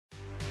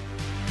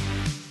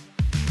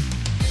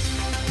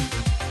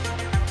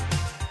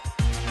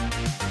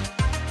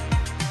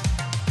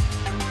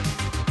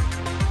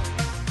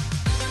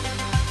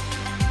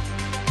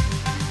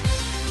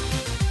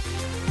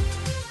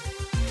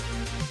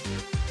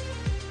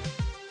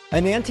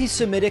An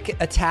anti-Semitic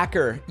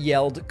attacker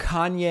yelled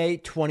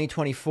Kanye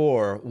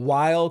 2024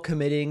 while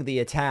committing the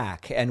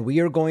attack, and we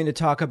are going to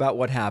talk about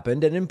what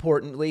happened. And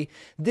importantly,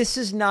 this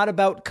is not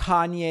about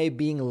Kanye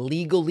being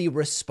legally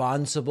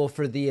responsible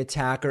for the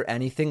attack or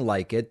anything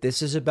like it.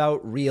 This is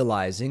about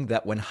realizing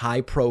that when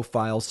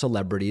high-profile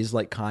celebrities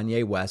like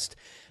Kanye West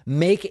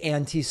make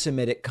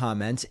anti-Semitic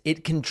comments,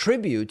 it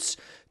contributes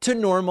to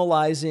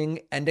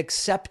normalizing and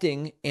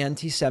accepting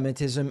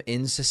anti-Semitism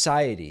in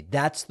society.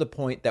 That's the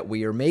point that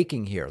we are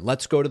making here.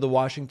 Let's go to the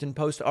Washington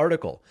Post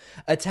article.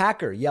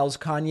 Attacker yells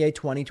Kanye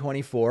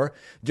 2024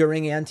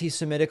 during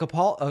anti-Semitic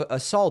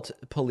assault,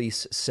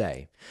 police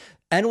say.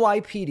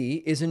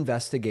 NYPD is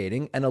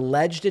investigating an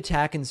alleged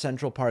attack in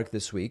Central Park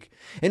this week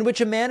in which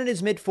a man in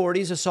his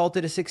mid-40s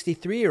assaulted a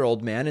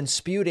 63-year-old man and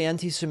spewed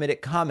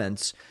anti-Semitic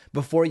comments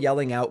before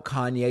yelling out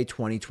Kanye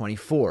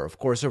 2024, of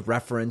course, a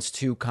reference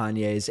to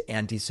Kanye's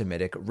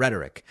anti-Semitic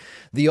rhetoric.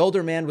 The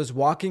older man was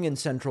walking in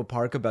Central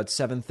Park about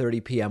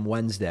 7:30 p.m.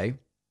 Wednesday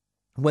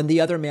when the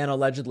other man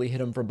allegedly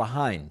hit him from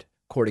behind,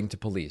 according to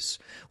police.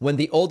 When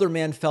the older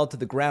man fell to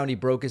the ground, he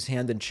broke his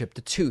hand and chipped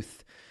a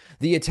tooth.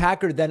 The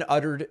attacker then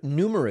uttered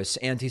numerous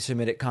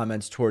anti-Semitic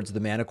comments towards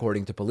the man,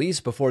 according to police,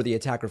 before the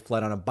attacker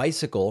fled on a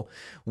bicycle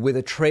with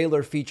a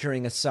trailer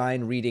featuring a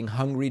sign reading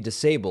 "Hungry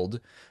Disabled."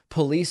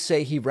 Police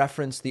say he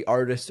referenced the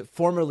artist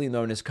formerly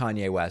known as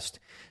Kanye West,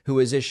 who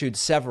has issued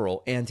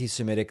several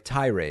anti-Semitic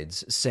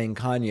tirades, saying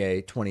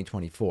Kanye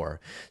 2024.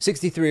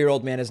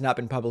 63-year-old man has not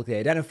been publicly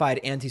identified.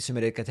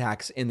 Anti-Semitic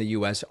attacks in the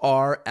U.S.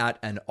 are at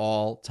an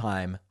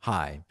all-time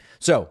high.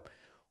 So,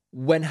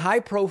 when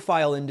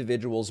high-profile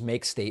individuals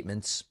make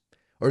statements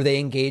or they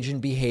engage in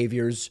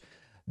behaviors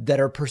that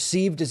are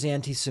perceived as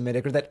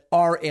anti-Semitic or that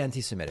are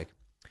anti-Semitic,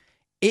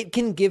 it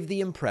can give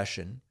the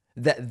impression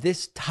that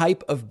this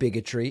type of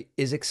bigotry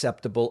is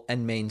acceptable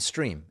and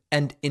mainstream.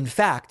 And in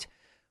fact,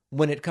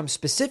 when it comes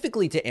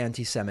specifically to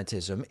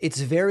anti-Semitism,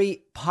 it's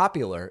very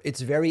popular, it's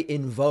very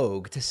in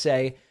vogue to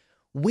say,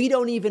 we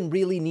don't even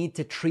really need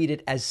to treat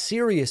it as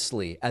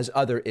seriously as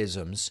other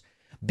isms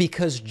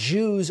because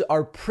Jews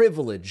are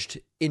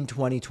privileged in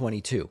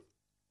 2022.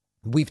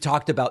 We've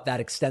talked about that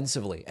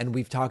extensively, and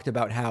we've talked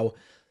about how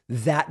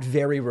that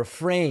very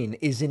refrain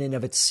is in and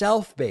of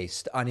itself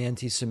based on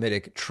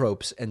anti-Semitic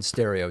tropes and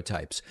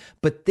stereotypes.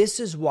 But this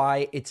is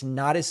why it's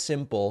not as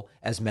simple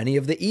as many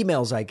of the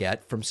emails I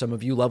get from some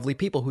of you lovely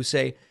people who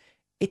say,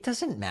 it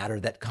doesn't matter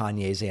that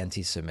Kanye's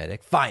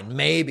anti-Semitic. Fine,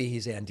 maybe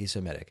he's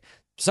anti-Semitic.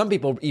 Some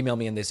people email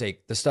me and they say,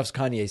 the stuff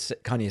Kanye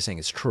is saying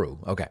is true.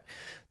 Okay.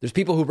 There's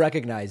people who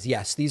recognize,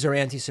 yes, these are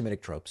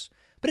anti-Semitic tropes,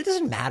 but it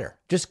doesn't matter.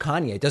 Just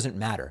Kanye, it doesn't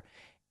matter.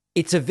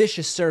 It's a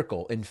vicious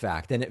circle, in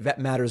fact, and it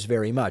matters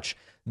very much.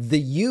 The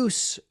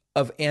use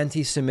of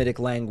anti-Semitic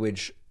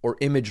language or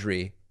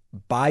imagery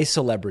by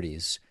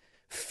celebrities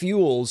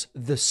fuels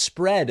the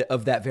spread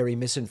of that very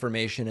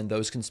misinformation and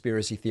those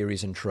conspiracy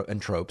theories and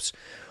tropes,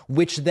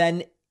 which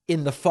then,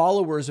 in the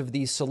followers of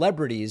these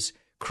celebrities,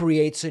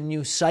 creates a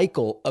new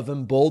cycle of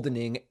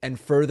emboldening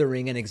and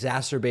furthering and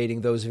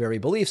exacerbating those very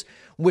beliefs,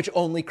 which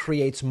only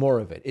creates more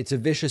of it. It's a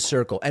vicious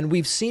circle. And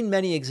we've seen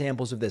many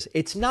examples of this.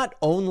 It's not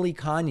only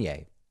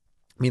Kanye.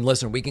 I mean,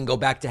 listen, we can go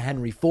back to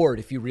Henry Ford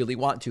if you really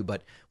want to,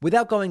 but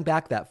without going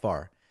back that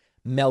far,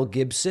 Mel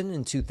Gibson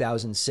in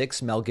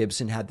 2006, Mel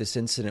Gibson had this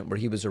incident where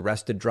he was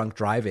arrested drunk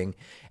driving,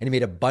 and he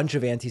made a bunch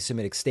of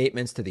anti-Semitic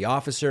statements to the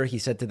officer. He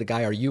said to the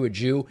guy, "Are you a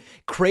Jew?"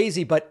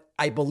 Crazy, but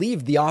I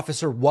believe the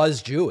officer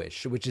was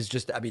Jewish, which is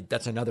just, I mean,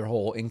 that's another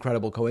whole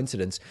incredible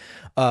coincidence.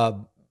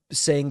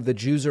 Saying the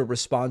Jews are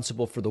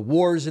responsible for the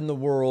wars in the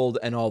world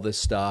and all this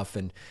stuff.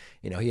 And,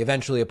 you know, he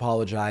eventually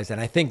apologized. And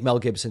I think Mel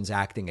Gibson's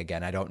acting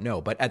again. I don't know.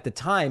 But at the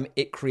time,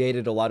 it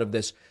created a lot of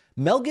this.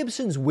 Mel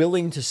Gibson's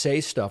willing to say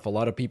stuff a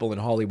lot of people in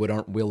Hollywood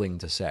aren't willing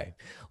to say.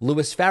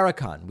 Louis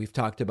Farrakhan, we've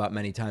talked about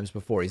many times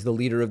before. He's the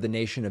leader of the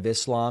Nation of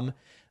Islam.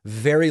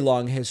 Very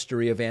long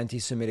history of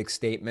anti-Semitic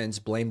statements,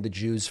 blamed the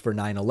Jews for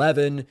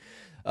 9/11.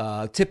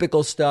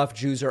 Typical stuff.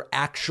 Jews are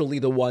actually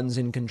the ones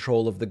in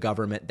control of the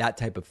government, that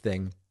type of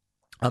thing.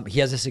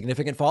 He has a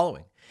significant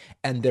following.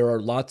 And there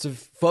are lots of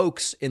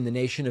folks in the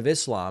Nation of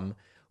Islam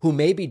who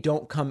maybe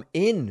don't come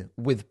in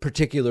with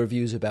particular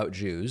views about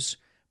Jews,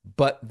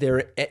 but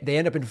they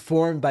end up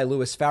informed by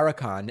Louis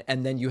Farrakhan,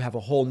 and then you have a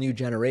whole new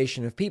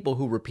generation of people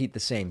who repeat the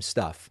same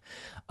stuff.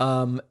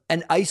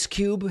 And Ice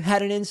Cube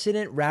had an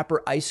incident.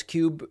 Rapper Ice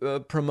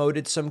Cube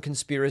promoted some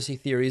conspiracy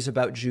theories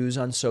about Jews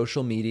on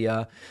social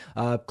media,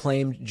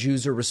 claimed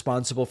Jews are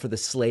responsible for the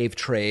slave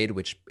trade,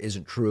 which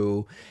isn't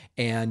true.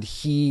 And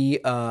he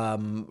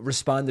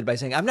responded by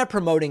saying, "I'm not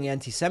promoting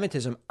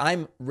anti-Semitism.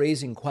 I'm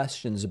raising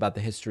questions about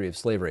the history of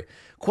slavery,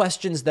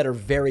 questions that are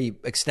very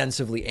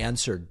extensively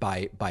answered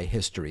by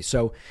history."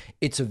 So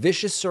it's a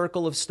vicious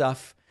circle of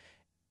stuff.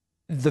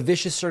 The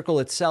vicious circle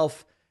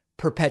itself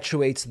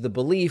perpetuates the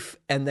belief,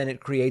 and then it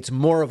creates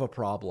more of a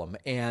problem.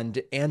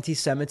 And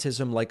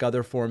anti-Semitism, like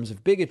other forms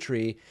of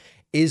bigotry,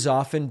 is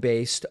often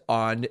based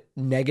on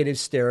negative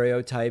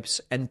stereotypes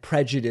and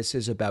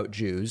prejudices about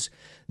Jews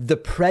The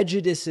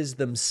prejudices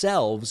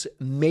themselves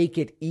make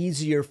it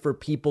easier for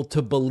people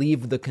to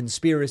believe the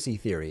conspiracy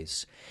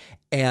theories.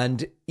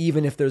 And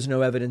even if there's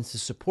no evidence to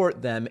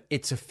support them,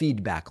 it's a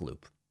feedback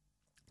loop.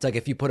 It's like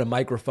if you put a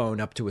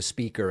microphone up to a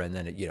speaker and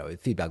then, a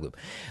feedback loop.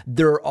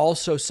 There are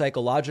also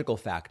psychological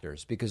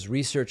factors because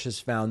research has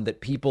found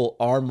that people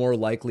are more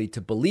likely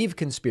to believe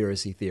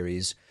conspiracy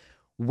theories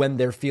when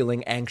they're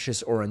feeling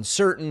anxious or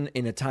uncertain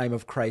in a time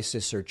of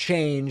crisis or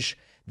change.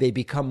 They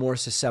become more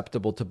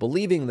susceptible to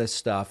believing this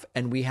stuff.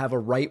 And we have a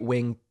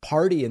right-wing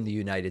party in the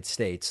United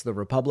States, the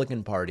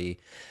Republican Party,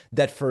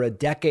 that for a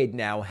decade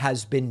now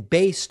has been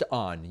based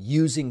on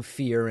using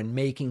fear and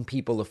making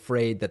people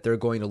afraid that they're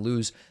going to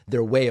lose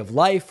their way of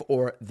life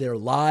or their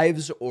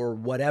lives or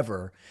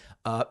whatever.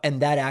 And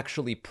that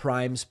actually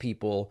primes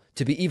people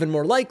to be even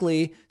more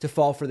likely to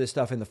fall for this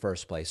stuff in the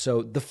first place.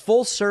 So the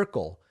full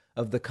circle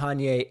of the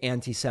Kanye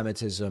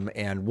anti-Semitism,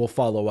 and we'll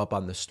follow up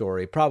on the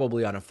story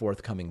probably on a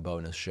forthcoming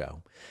bonus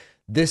show.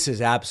 This is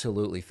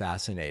absolutely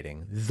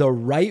fascinating. The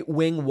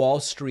right-wing Wall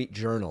Street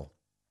Journal,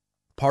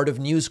 part of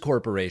News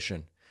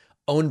Corporation,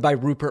 owned by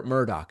Rupert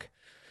Murdoch,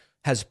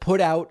 has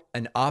put out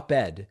an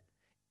op-ed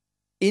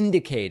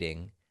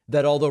indicating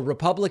that although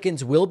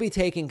Republicans will be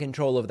taking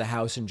control of the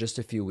House in just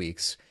a few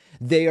weeks,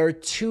 they are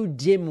too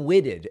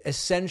dim-witted,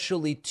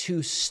 essentially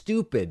too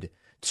stupid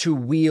to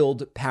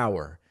wield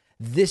power.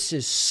 This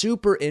is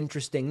super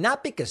interesting,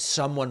 not because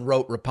someone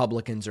wrote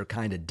Republicans are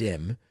kind of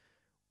dim.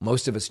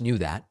 Most of us knew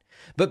that,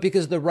 but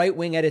because the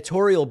right-wing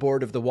editorial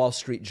board of the Wall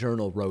Street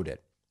Journal wrote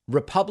it.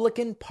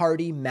 Republican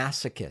Party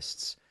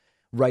masochists,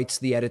 writes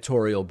the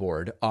editorial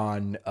board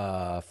on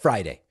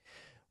Friday.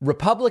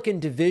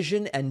 Republican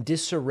division and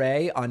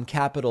disarray on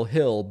Capitol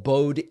Hill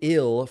bode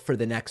ill for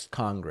the next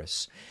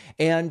Congress.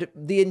 And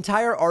the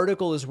entire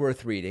article is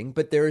worth reading,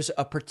 but there's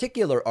a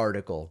particular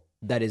article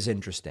that is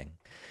interesting.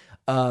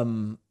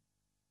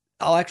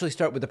 I'll actually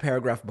start with the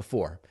paragraph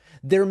before.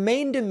 Their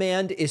main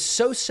demand is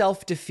so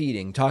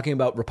self-defeating, talking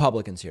about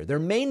Republicans here. Their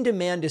main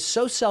demand is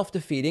so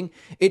self-defeating,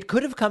 it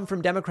could have come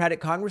from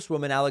Democratic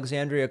Congresswoman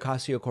Alexandria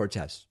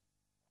Ocasio-Cortez.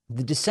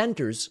 The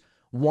dissenters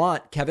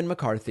want Kevin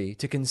McCarthy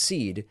to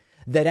concede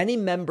that any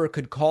member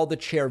could call the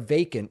chair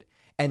vacant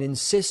and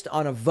insist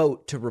on a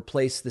vote to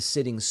replace the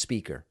sitting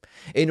speaker.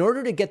 In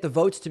order to get the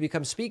votes to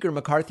become speaker,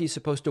 McCarthy is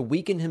supposed to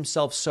weaken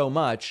himself so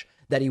much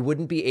that he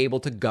wouldn't be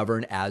able to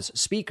govern as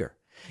speaker.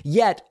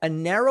 Yet, a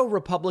narrow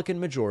Republican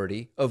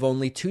majority of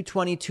only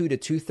 222 to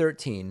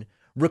 213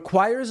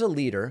 requires a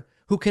leader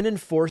who can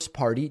enforce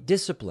party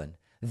discipline.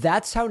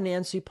 That's how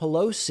Nancy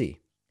Pelosi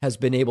has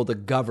been able to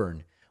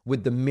govern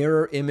with the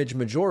mirror image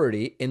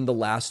majority in the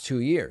last 2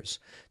 years.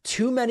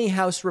 Too many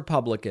House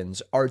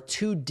Republicans are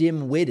too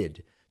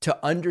dim-witted to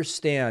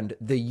understand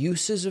the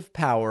uses of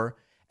power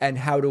and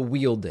how to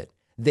wield it.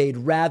 They'd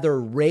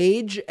rather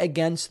rage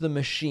against the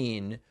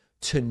machine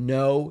to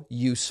no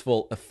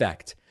useful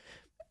effect.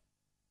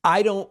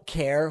 I don't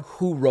care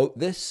who wrote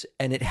this,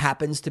 and it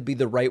happens to be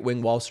the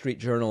right-wing Wall Street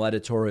Journal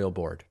editorial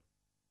board.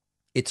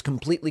 It's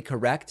completely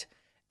correct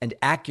and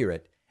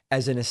accurate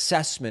as an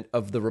assessment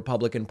of the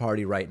Republican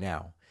Party right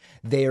now.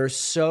 They are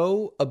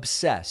so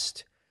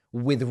obsessed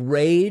with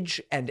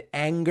rage and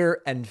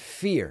anger and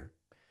fear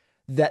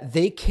that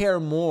they care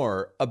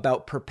more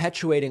about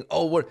perpetuating,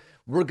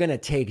 we're going to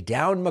take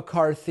down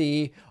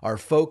McCarthy. Our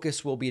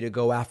focus will be to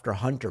go after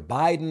Hunter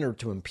Biden or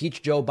to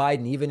impeach Joe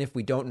Biden, even if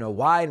we don't know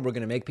why. And we're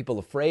going to make people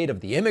afraid of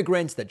the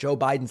immigrants that Joe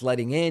Biden's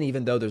letting in,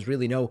 even though there's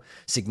really no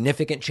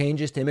significant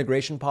changes to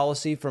immigration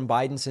policy from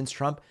Biden since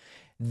Trump.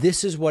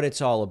 This is what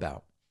it's all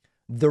about.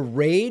 The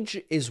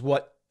rage is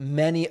what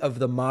many of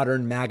the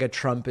modern MAGA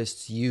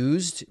Trumpists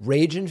used,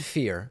 rage and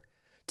fear,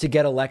 to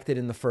get elected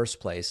in the first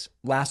place.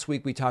 Last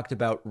week, we talked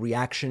about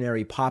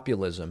reactionary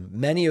populism,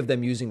 many of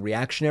them using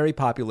reactionary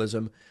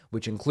populism,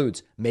 which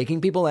includes making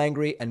people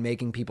angry and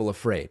making people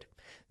afraid.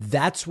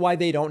 That's why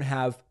they don't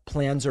have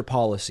plans or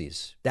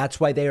policies. That's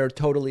why they are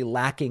totally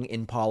lacking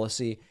in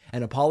policy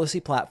and a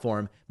policy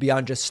platform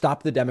beyond just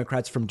stop the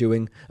Democrats from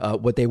doing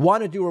what they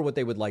want to do or what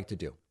they would like to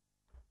do.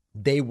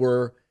 They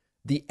were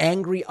the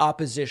angry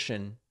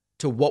opposition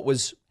to what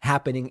was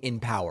happening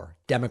in power,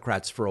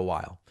 Democrats for a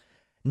while.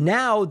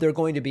 Now they're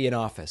going to be in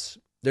office.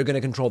 They're going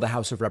to control the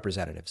House of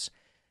Representatives.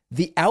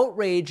 The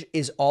outrage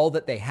is all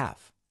that they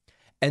have.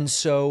 And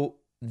so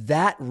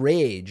that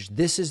rage,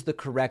 this is the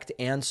correct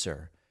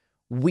answer.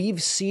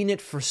 We've seen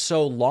it for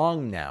so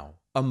long now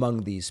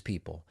among these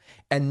people.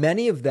 And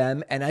many of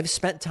them, and I've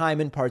spent time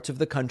in parts of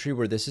the country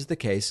where this is the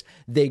case,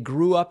 they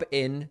grew up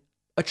in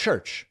a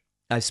church.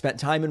 I spent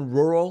time in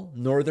rural,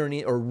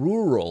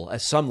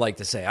 as some like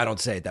to say, I don't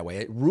say it that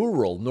way,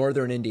 rural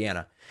northern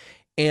Indiana.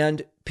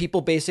 And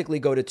people basically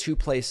go to two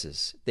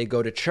places. They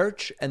go to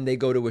church and they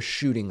go to a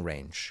shooting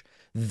range.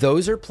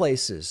 Those are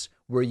places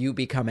where you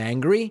become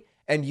angry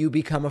and you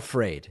become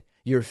afraid.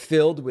 You're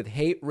filled with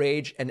hate,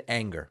 rage, and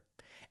anger.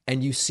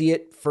 And you see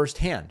it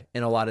firsthand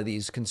in a lot of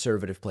these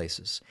conservative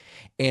places.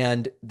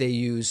 And they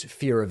use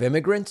fear of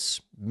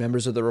immigrants.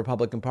 Members of the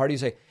Republican Party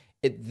say,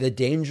 The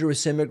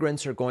dangerous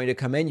immigrants are going to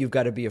come in. You've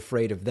got to be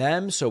afraid of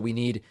them. So we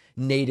need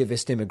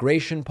nativist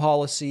immigration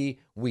policy.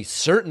 We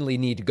certainly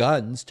need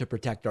guns to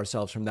protect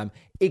ourselves from them,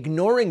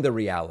 ignoring the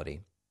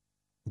reality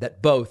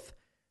that both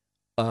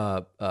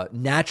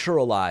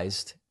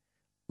naturalized,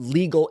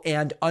 legal,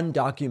 and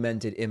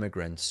undocumented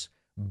immigrants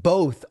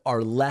both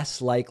are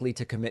less likely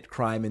to commit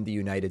crime in the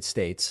United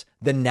States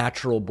than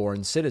natural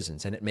born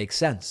citizens. And it makes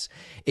sense.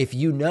 If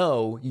you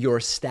know your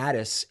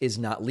status is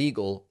not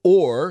legal,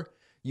 or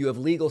you have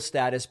legal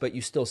status, but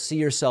you still see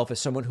yourself as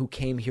someone who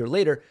came here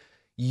later,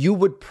 you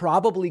would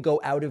probably go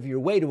out of your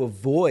way to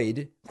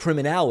avoid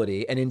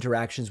criminality and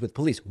interactions with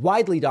police.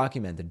 Widely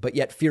documented, but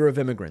yet fear of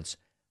immigrants.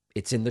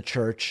 It's in the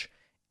church.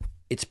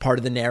 It's part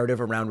of the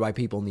narrative around why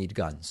people need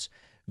guns.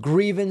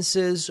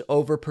 Grievances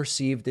over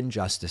perceived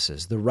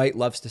injustices. The right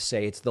loves to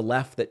say it's the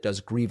left that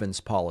does grievance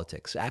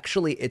politics.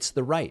 Actually, it's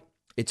the right.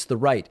 It's the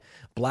right.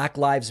 Black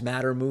Lives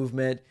Matter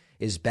movement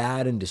is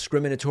bad and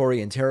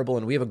discriminatory and terrible,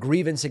 and we have a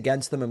grievance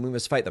against them and we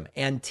must fight them.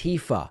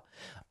 Antifa.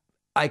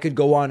 I could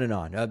go on and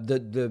on.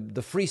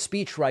 The free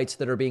speech rights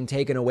that are being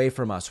taken away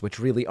from us, which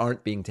really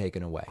aren't being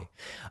taken away.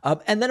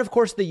 And then, of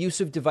course, the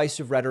use of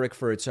divisive rhetoric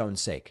for its own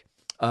sake.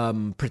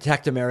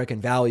 Protect American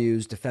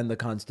values, defend the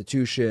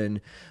Constitution,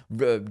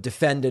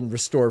 defend and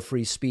restore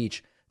free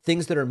speech,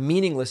 things that are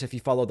meaningless if you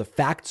follow the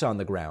facts on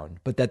the ground,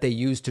 but that they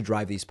use to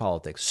drive these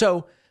politics.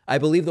 So I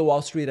believe the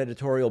Wall Street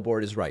editorial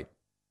board is right.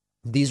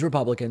 These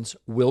Republicans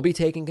will be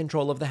taking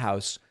control of the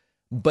House,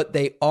 but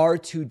they are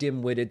too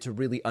dim-witted to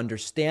really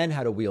understand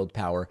how to wield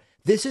power.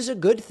 This is a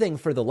good thing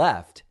for the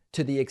left,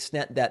 to the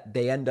extent that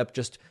they end up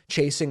just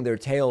chasing their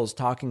tails,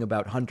 talking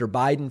about Hunter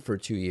Biden for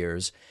 2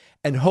 years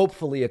and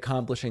hopefully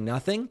accomplishing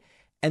nothing.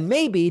 And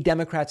maybe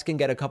Democrats can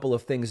get a couple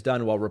of things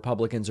done while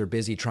Republicans are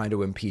busy trying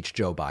to impeach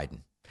Joe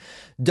Biden.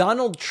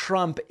 Donald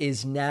Trump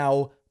is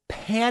now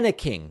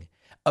panicking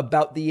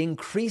about the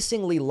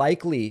increasingly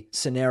likely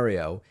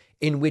scenario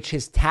in which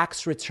his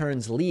tax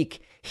returns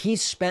leak. He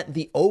spent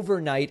the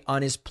overnight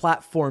on his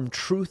platform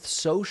Truth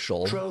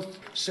Social. Truth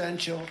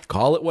Central.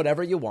 Call it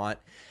whatever you want.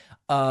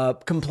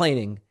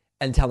 Complaining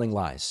and telling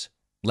lies.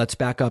 Let's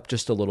back up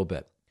just a little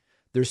bit.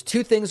 There's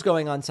two things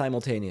going on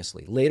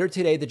simultaneously. Later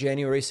today, the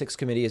January 6th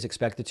committee is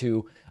expected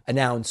to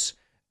announce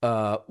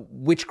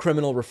which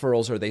criminal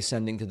referrals are they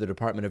sending to the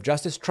Department of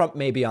Justice. Trump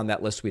may be on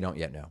that list. We don't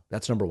yet know.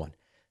 That's number one.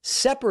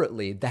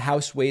 Separately, the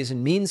House Ways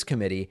and Means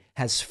Committee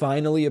has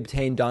finally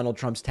obtained Donald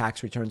Trump's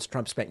tax returns.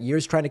 Trump spent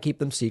years trying to keep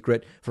them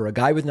secret. For a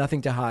guy with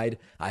nothing to hide,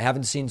 I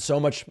haven't seen so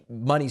much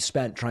money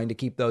spent trying to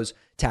keep those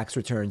tax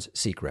returns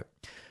secret.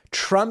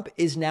 Trump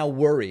is now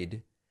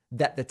worried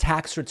that the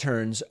tax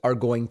returns are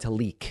going to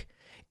leak.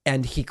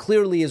 And he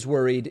clearly is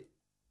worried,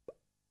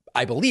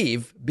 I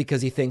believe,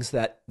 because he thinks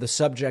that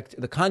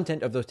the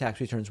content of those tax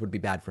returns would be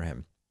bad for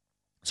him.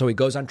 So he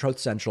goes on Truth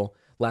Central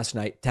last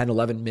night, 10,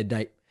 11,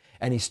 midnight,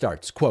 and he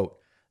starts, quote,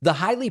 "The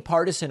highly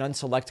partisan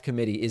Unselect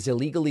Committee is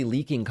illegally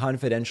leaking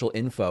confidential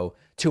info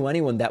to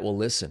anyone that will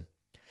listen.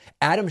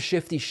 Adam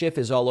Shifty Schiff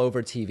is all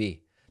over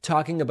TV,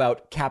 talking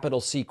about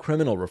capital C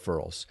criminal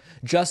referrals,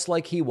 just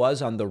like he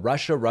was on the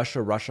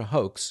Russia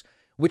hoax,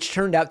 which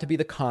turned out to be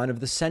the con of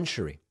the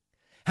century.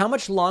 How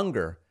much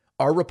longer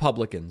are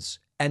Republicans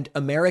and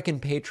American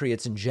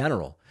patriots in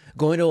general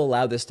going to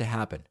allow this to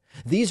happen?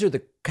 These are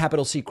the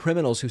capital C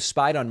criminals who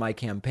spied on my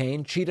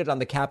campaign, cheated on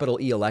the capital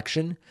E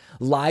election,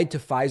 lied to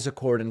FISA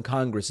court and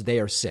Congress. They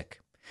are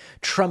sick."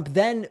 Trump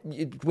then,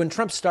 when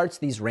Trump starts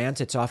these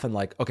rants, it's often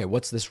like, okay,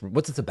 what's this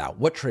about?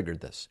 What triggered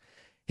this?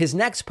 His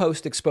next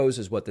post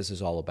exposes what this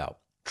is all about.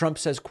 Trump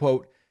says,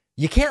 quote,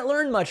 "You can't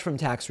learn much from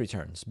tax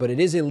returns, but it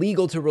is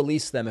illegal to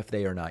release them if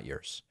they are not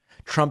yours."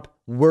 Trump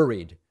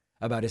worried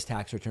about his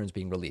tax returns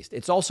being released.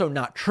 It's also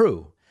not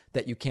true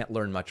that you can't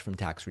learn much from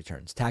tax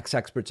returns. Tax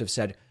experts have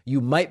said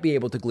you might be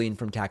able to glean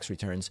from tax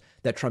returns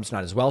that Trump's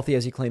not as wealthy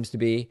as he claims to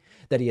be,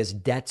 that he has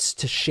debts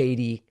to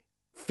shady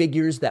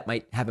figures that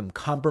might have him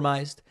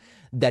compromised,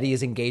 that he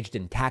is engaged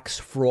in tax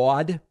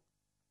fraud,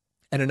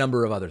 and a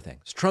number of other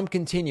things. Trump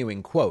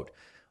continuing, quote,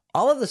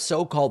 "All of the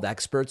so-called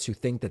experts who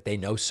think that they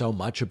know so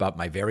much about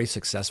my very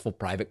successful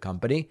private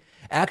company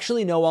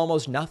actually know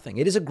almost nothing.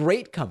 It is a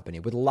great company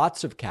with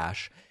lots of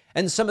cash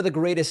and some of the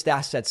greatest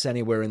assets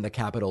anywhere in the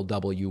capital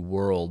W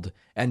world,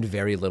 and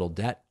very little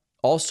debt.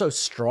 Also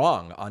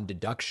strong on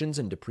deductions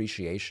and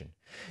depreciation.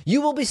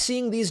 You will be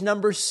seeing these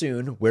numbers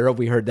soon." Where have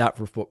we heard that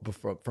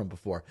from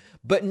before?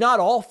 "But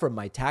not all from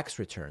my tax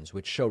returns,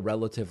 which show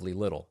relatively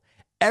little.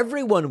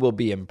 Everyone will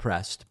be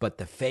impressed, but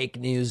the fake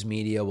news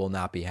media will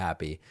not be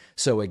happy.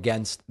 So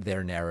against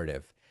their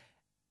narrative."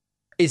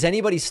 Is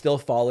anybody still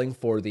falling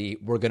for the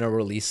 "we're going to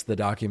release the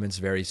documents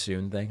very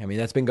soon" thing? I mean,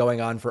 that's been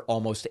going on for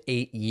almost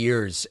 8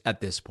 years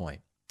at this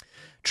point.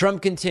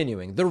 Trump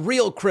continuing, "The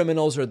real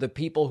criminals are the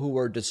people who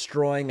are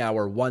destroying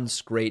our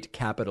once great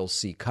capital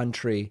C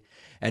country."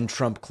 And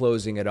Trump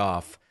closing it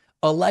off.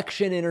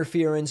 "Election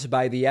interference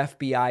by the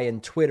FBI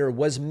and Twitter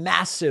was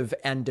massive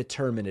and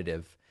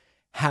determinative.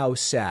 How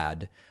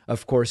sad."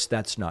 Of course,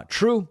 that's not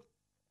true.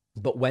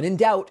 But when in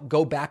doubt,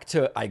 go back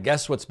to, I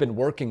guess, what's been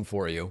working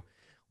for you,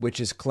 which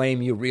is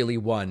claim you really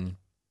won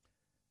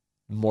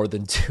more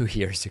than 2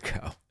 years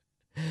ago.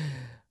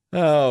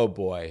 Oh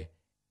boy.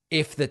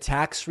 If the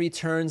tax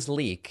returns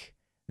leak,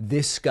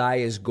 this guy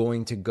is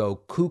going to go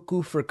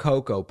cuckoo for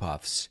Cocoa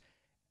Puffs,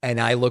 and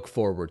I look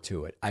forward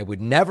to it. I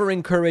would never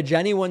encourage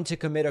anyone to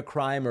commit a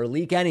crime or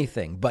leak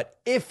anything, but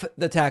if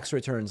the tax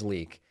returns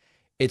leak,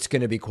 it's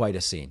going to be quite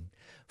a scene.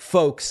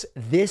 Folks,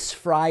 this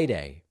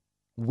Friday,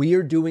 we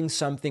are doing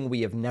something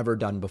we have never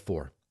done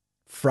before.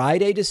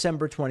 Friday,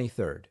 December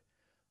 23rd.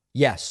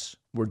 Yes,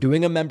 we're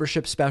doing a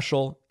membership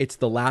special. It's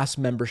the last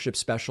membership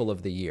special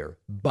of the year.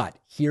 But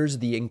here's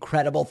the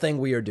incredible thing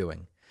we are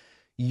doing.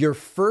 Your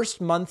first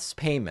month's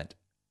payment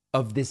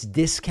of this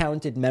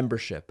discounted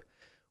membership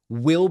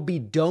will be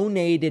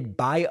donated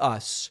by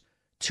us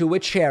to a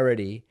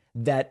charity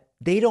that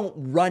they don't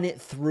run it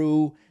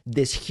through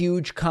this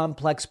huge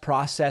complex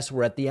process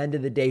where at the end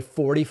of the day,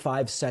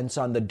 45 cents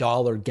on the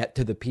dollar get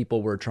to the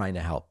people we're trying to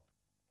help.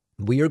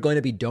 We are going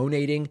to be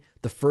donating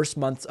the first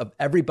months of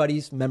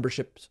everybody's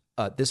memberships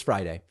this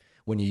Friday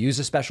when you use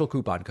a special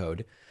coupon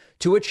code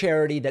to a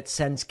charity that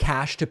sends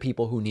cash to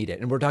people who need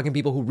it. And we're talking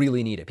people who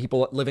really need it,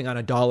 people living on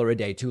 $1 a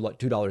day,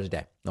 $2 a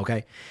day,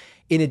 okay?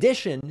 In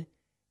addition,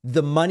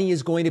 the money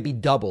is going to be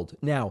doubled.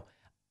 Now,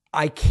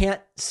 I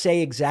can't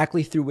say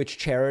exactly through which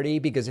charity,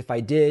 because if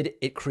I did,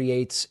 it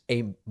creates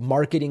a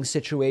marketing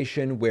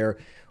situation where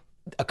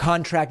a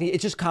contract,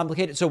 it's just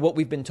complicated. So what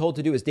we've been told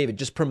to do is, David,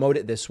 just promote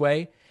it this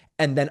way.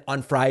 And then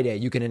on Friday,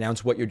 you can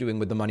announce what you're doing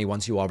with the money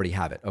once you already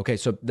have it. Okay,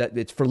 so that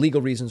it's for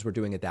legal reasons, we're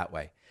doing it that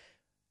way.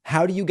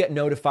 How do you get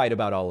notified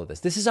about all of this?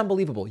 This is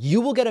unbelievable.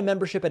 You will get a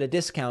membership at a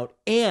discount,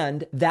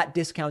 and that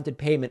discounted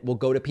payment will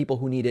go to people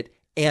who need it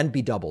and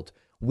be doubled.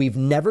 We've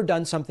never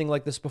done something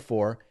like this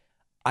before.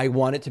 I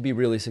want it to be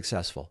really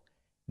successful.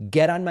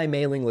 Get on my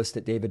mailing list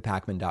at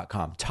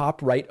davidpakman.com.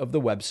 Top right of the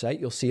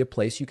website, you'll see a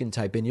place you can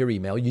type in your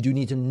email. You do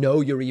need to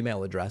know your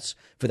email address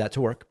for that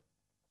to work.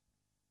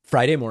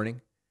 Friday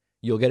morning,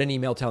 you'll get an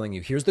email telling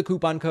you, here's the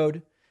coupon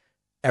code.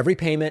 Every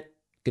payment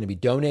going to be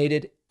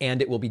donated,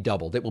 and it will be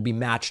doubled. It will be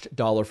matched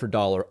dollar for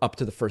dollar up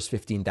to the first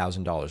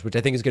 $15,000, which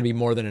I think is going to be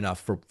more than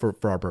enough for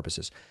our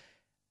purposes.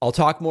 I'll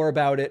talk more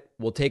about it.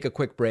 We'll take a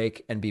quick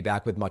break and be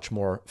back with much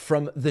more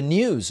from the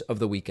news of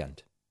the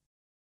weekend.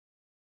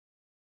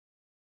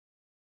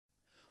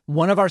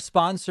 One of our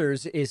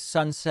sponsors is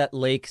Sunset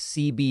Lake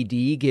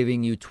CBD,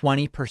 giving you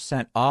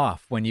 20%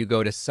 off when you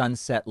go to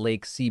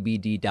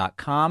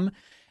sunsetlakecbd.com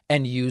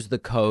and use the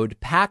code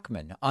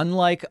PAKMAN.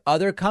 Unlike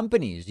other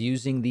companies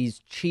using these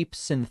cheap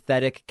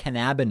synthetic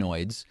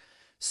cannabinoids,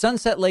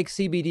 Sunset Lake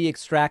CBD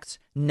extracts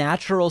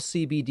natural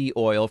CBD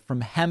oil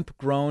from hemp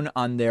grown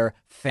on their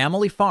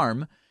family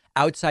farm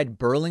outside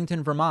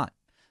Burlington, Vermont.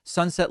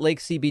 Sunset Lake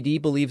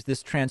CBD believes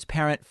this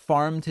transparent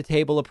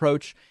farm-to-table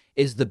approach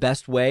is the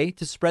best way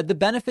to spread the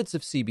benefits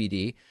of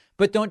CBD,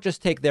 but don't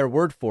just take their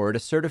word for it. A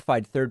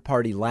certified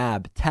third-party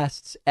lab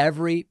tests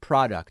every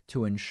product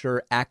to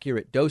ensure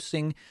accurate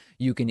dosing.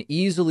 You can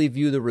easily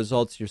view the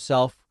results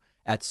yourself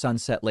at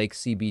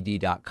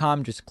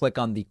sunsetlakecbd.com. Just click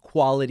on the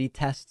Quality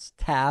Tests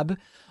tab.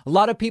 A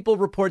lot of people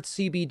report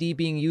CBD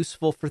being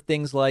useful for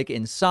things like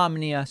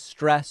insomnia,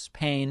 stress,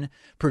 pain.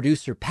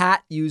 Producer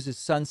Pat uses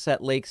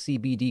Sunset Lake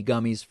CBD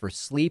gummies for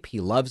sleep. He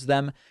loves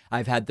them.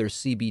 I've had their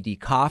CBD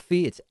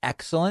coffee. It's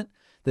excellent.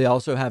 They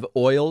also have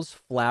oils,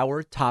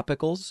 flour,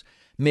 topicals.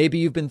 Maybe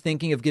you've been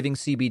thinking of giving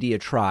CBD a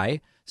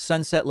try.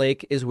 Sunset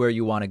Lake is where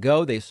you want to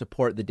go. They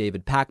support the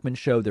David Pakman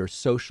Show. They're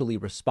socially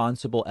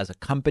responsible as a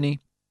company.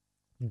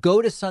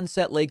 Go to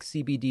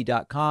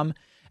sunsetlakecbd.com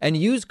and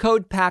use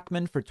code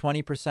PAKMAN for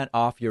 20%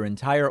 off your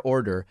entire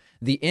order.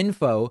 The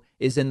info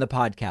is in the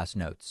podcast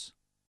notes.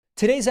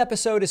 Today's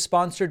episode is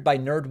sponsored by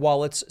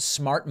NerdWallet's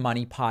Smart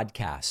Money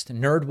Podcast.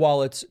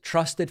 NerdWallet's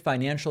trusted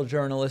financial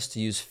journalists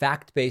use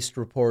fact-based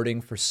reporting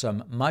for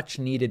some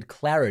much-needed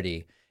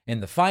clarity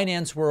in the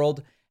finance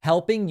world,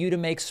 helping you to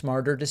make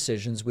smarter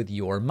decisions with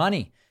your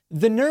money.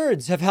 The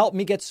nerds have helped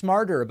me get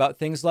smarter about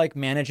things like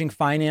managing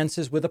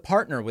finances with a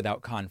partner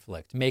without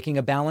conflict, making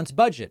a balanced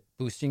budget,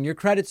 boosting your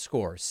credit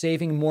score,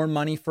 saving more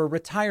money for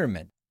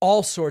retirement,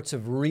 all sorts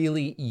of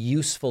really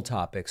useful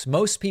topics.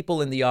 Most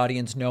people in the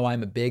audience know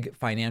I'm a big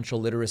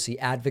financial literacy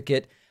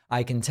advocate.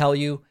 I can tell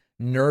you,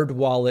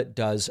 NerdWallet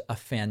does a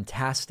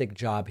fantastic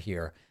job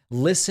here.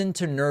 Listen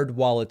to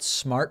NerdWallet's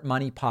Smart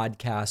Money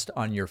Podcast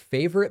on your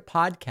favorite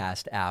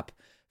podcast app.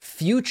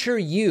 Future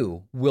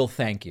you will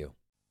thank you.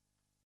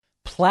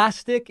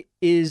 Plastic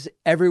is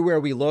everywhere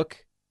we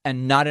look,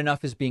 and not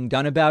enough is being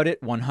done about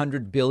it.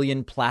 100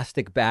 billion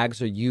plastic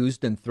bags are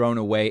used and thrown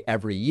away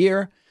every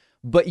year,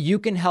 but you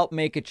can help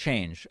make a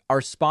change.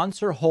 Our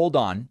sponsor, Hold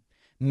On,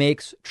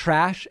 makes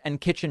trash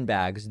and kitchen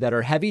bags that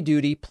are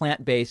heavy-duty,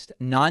 plant-based,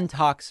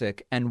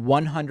 non-toxic, and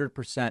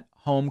 100%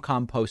 home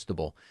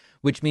compostable,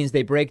 which means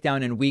they break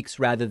down in weeks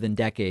rather than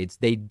decades.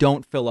 They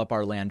don't fill up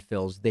our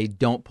landfills. They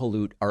don't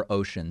pollute our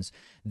oceans.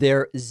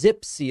 Their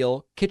Zip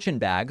Seal kitchen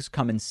bags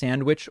come in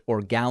sandwich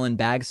or gallon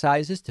bag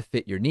sizes to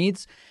fit your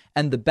needs.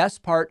 And the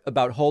best part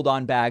about Hold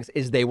On bags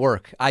is they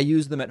work. I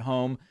use them at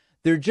home.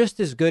 They're just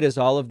as good as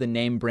all of the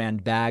name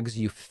brand bags.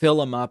 You fill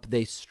them up,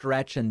 they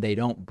stretch, and they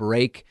don't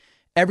break.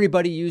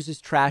 Everybody uses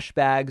trash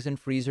bags and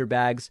freezer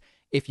bags.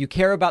 If you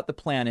care about the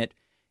planet,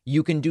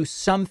 you can do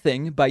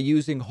something by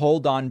using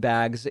hold-on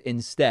bags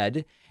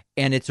instead,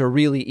 and it's a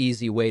really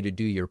easy way to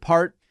do your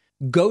part.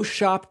 Go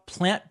shop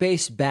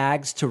plant-based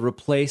bags to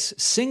replace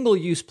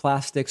single-use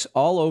plastics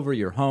all over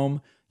your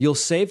home. You'll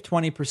save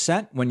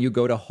 20% when you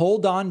go to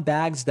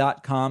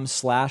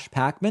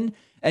holdonbags.com/Pacman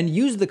and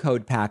use the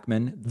code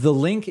Pacman. The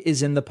link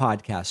is in the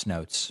podcast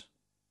notes.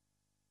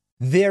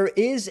 There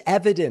is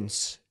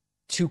evidence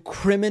to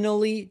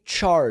criminally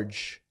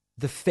charge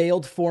the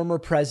failed former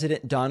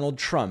president Donald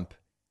Trump,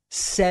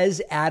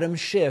 says Adam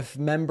Schiff,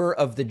 member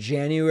of the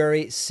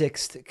January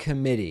 6th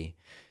committee.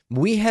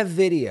 We have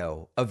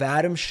video of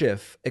Adam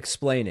Schiff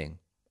explaining,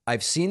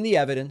 I've seen the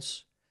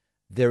evidence.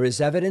 There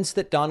is evidence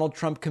that Donald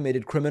Trump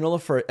committed criminal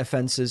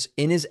offenses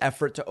in his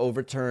effort to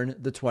overturn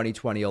the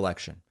 2020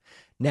 election.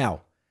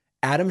 Now,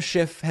 Adam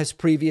Schiff has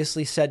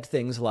previously said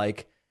things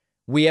like,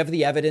 we have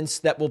the evidence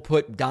that will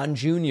put Don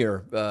Jr.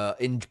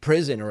 In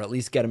prison or at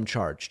least get him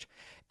charged.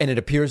 And it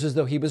appears as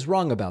though he was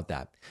wrong about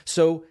that.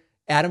 So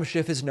Adam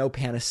Schiff is no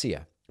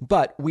panacea.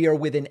 But we are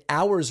within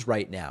hours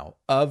right now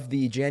of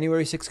the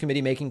January 6th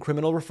committee making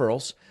criminal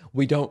referrals.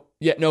 We don't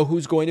yet know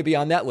who's going to be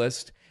on that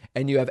list.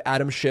 And you have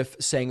Adam Schiff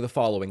saying the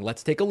following.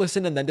 Let's take a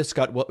listen and then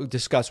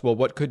discuss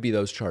what could be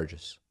those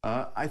charges.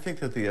 I think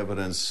that the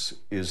evidence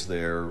is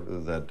there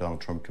that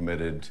Donald Trump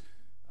committed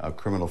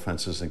criminal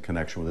offenses in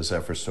connection with his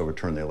efforts to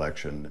overturn the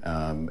election.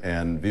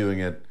 And viewing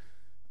it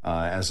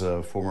as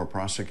a former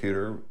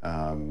prosecutor,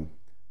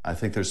 I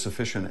think there's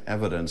sufficient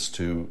evidence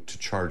to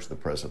charge the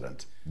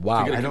president.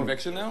 Wow. To get a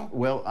conviction now?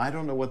 Well, I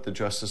don't know what the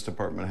Justice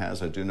Department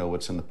has. I do know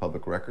what's in the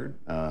public record.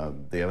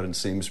 The evidence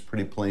seems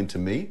pretty plain to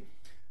me,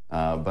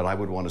 but I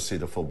would want to see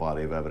the full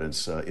body of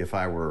evidence if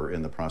I were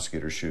in the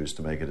prosecutor's shoes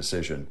to make a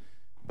decision.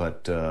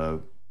 But,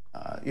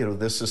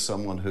 this is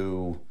someone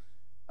who,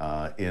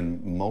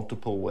 in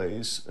multiple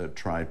ways,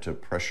 tried to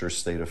pressure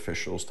state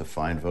officials to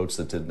find votes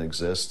that didn't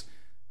exist.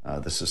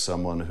 This is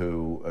someone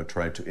who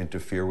tried to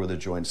interfere with a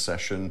joint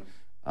session,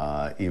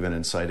 even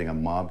inciting a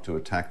mob to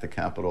attack the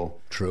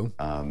Capitol. True.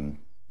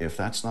 If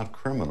that's not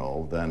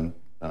criminal, then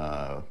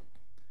I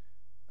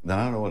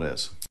don't know what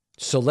is.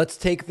 So let's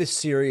take this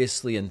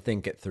seriously and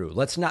think it through.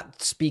 Let's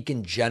not speak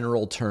in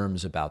general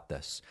terms about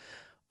this.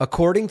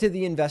 According to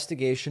the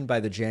investigation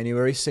by the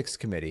January 6th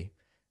committee,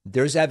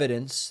 there's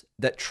evidence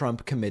that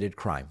Trump committed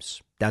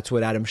crimes. That's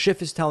what Adam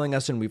Schiff is telling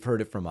us, and we've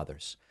heard it from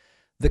others.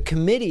 The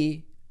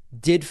committee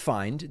did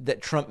find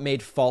that Trump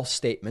made false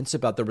statements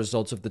about the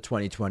results of the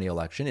 2020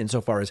 election,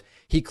 insofar as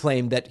he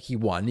claimed that he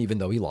won, even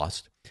though he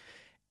lost.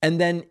 And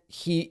then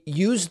he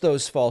used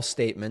those false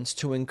statements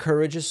to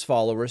encourage his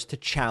followers to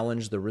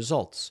challenge the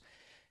results.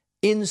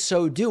 In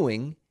so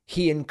doing,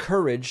 he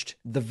encouraged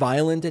the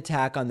violent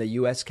attack on the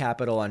U.S.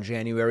 Capitol on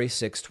January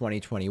 6,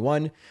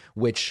 2021,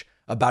 which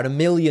about 1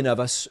 million of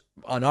us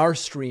on our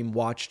stream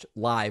watched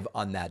live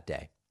on that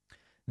day.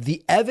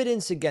 The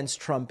evidence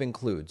against Trump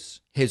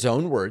includes his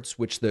own words,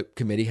 which the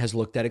committee has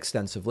looked at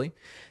extensively,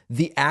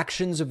 the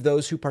actions of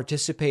those who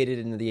participated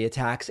in the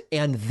attacks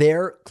and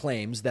their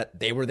claims that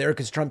they were there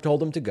because Trump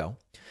told them to go.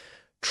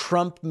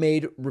 Trump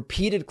made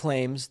repeated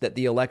claims that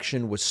the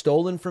election was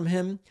stolen from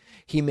him.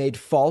 He made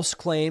false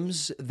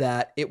claims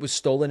that it was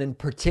stolen in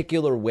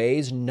particular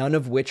ways, none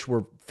of which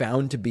were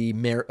found to be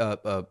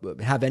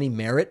have any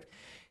merit.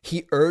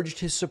 He urged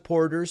his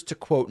supporters to,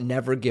 quote,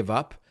 never give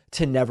up,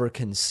 to never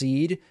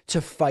concede, to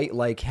fight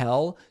like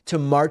hell, to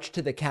march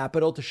to the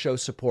Capitol to show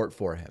support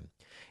for him.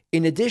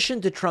 In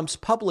addition to Trump's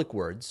public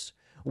words,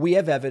 we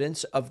have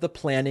evidence of the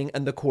planning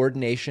and the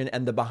coordination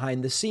and the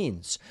behind the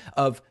scenes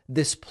of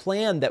this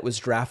plan that was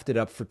drafted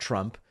up for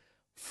Trump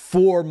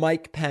for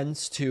Mike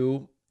Pence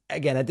to,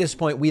 again, at this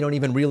point, we don't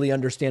even really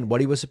understand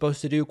what he was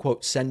supposed to do,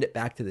 quote, send it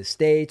back to the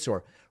states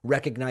or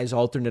recognize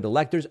alternate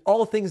electors,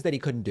 all things that he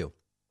couldn't do.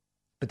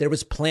 But there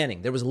was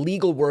planning. There was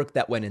legal work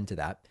that went into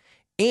that.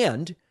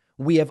 And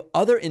we have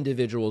other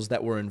individuals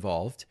that were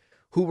involved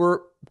who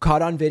were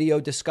caught on video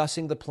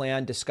discussing the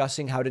plan,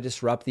 discussing how to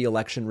disrupt the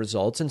election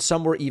results. And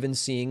some were even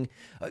seen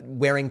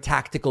wearing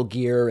tactical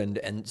gear,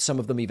 and some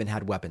of them even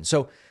had weapons.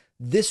 So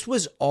this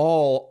was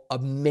all a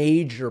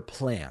major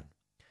plan.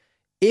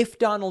 If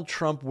Donald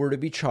Trump were to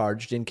be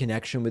charged in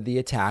connection with the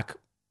attack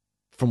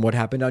from what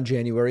happened on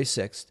January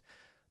 6th,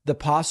 the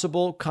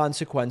possible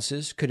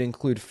consequences could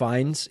include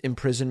fines,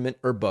 imprisonment,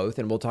 or both.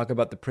 And we'll talk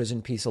about the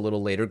prison piece a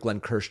little later. Glenn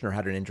Kirshner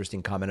had an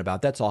interesting comment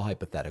about that. That's all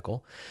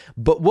hypothetical.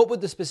 But what would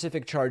the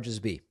specific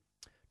charges be?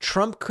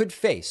 Trump could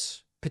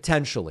face,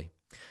 potentially,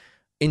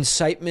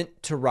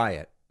 incitement to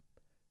riot,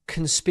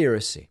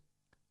 conspiracy,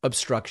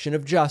 obstruction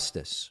of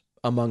justice,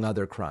 among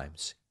other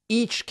crimes.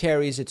 Each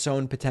carries its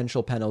own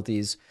potential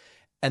penalties,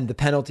 and the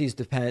penalties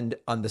depend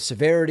on the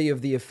severity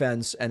of the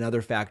offense and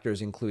other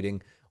factors,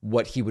 including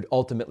what he would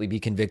ultimately be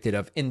convicted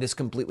of in this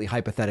completely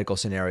hypothetical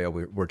scenario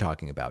we're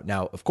talking about.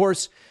 Now, of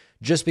course,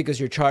 just because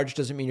you're charged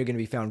doesn't mean you're going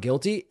to be found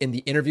guilty. In the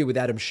interview with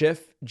Adam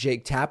Schiff,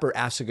 Jake Tapper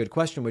asks a good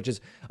question, which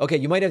is, okay,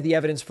 you might have the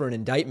evidence for an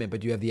indictment, but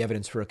do you have the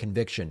evidence for a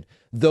conviction?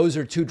 Those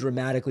are two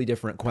dramatically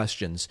different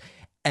questions.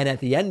 And at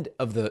the end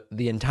of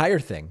the entire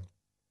thing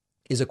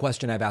is a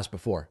question I've asked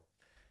before.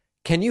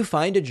 Can you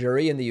find a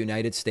jury in the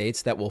United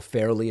States that will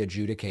fairly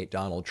adjudicate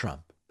Donald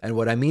Trump? And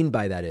what I mean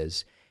by that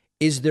is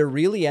there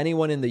really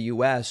anyone in the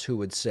US who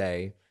would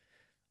say,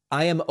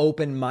 I am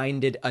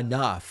open-minded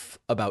enough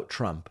about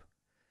Trump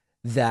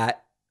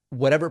that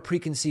whatever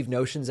preconceived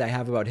notions I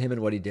have about him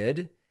and what he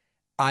did,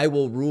 I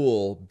will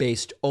rule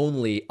based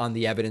only on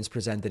the evidence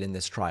presented in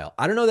this trial?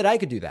 I don't know that I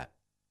could do that.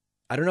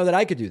 I don't know that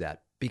I could do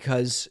that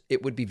because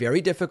it would be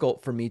very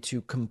difficult for me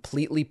to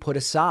completely put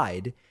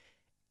aside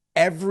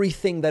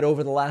everything that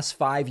over the last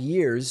 5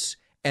 years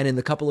and in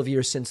the couple of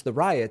years since the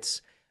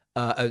riots,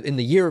 in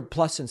the year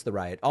plus since the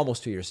riot,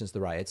 almost 2 years since the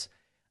riots,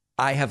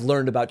 I have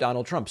learned about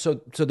Donald Trump.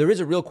 So there is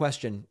a real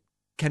question.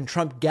 Can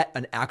Trump get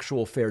an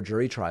actual fair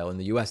jury trial in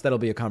the U.S.? That'll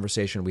be a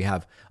conversation we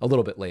have a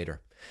little bit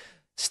later.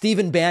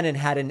 Stephen Bannon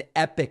had an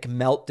epic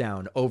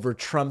meltdown over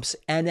Trump's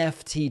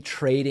NFT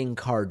trading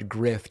card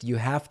grift. You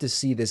have to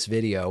see this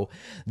video.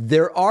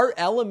 There are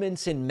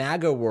elements in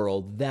MAGA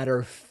world that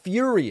are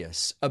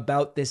furious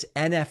about this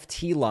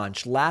NFT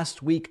launch.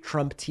 Last week,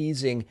 Trump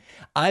teasing,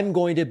 I'm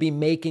going to be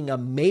making a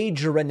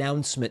major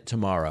announcement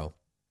tomorrow.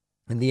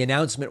 And the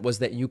announcement was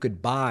that you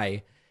could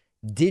buy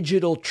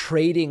digital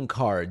trading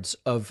cards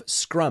of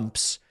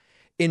Scrumps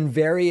in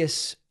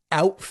various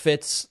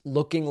outfits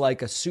looking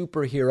like a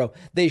superhero.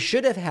 They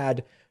should have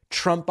had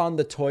Trump on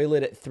the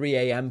toilet at 3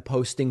 a.m.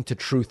 posting to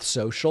Truth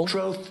Social.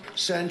 Truth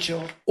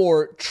Central.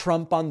 Or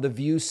Trump on The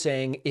View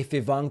saying, if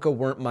Ivanka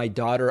weren't my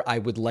daughter, I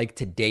would like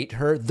to date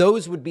her.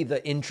 Those would be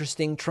the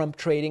interesting Trump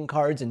trading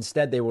cards.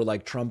 Instead, they were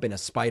like Trump in a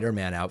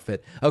Spider-Man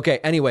outfit. Okay,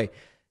 anyway,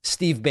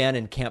 Steve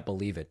Bannon can't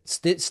believe it.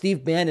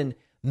 Steve Bannon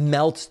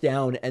melts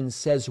down and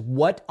says,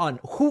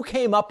 who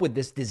came up with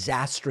this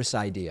disastrous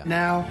idea?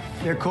 Now,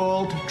 they're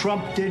called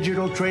Trump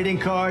digital trading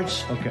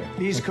cards. Okay.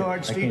 These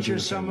cards feature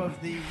some anymore.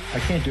 of the... I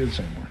can't do this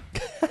anymore.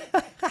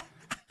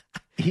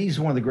 He's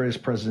one of the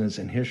greatest presidents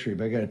in history,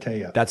 but I got to tell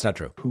you. That's not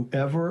true.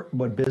 Whoever,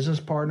 but business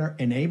partner,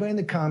 and anybody in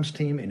the comms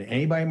team, and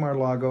anybody in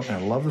Mar-a-Lago, and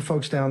I love the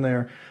folks down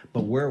there,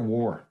 but we're at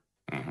war.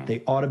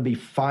 They ought to be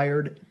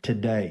fired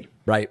today.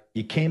 Right.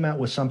 You came out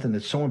with something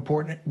that's so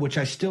important, which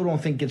I still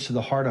don't think gets to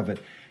the heart of it.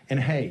 And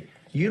hey,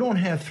 you don't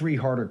have three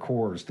harder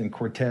cores than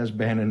Cortez,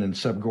 Bannon, and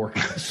Seb Gorka.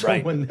 So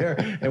Right. when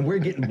and we're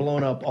getting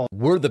blown up all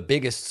We're the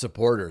biggest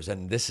supporters,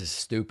 and this is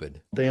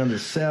stupid. day on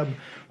this. Seb,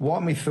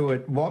 walk me through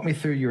it. Walk me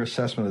through your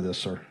assessment of this,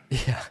 sir.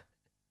 Yeah.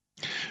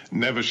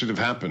 Never should have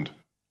happened.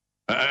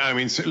 I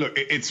mean, look,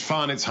 it's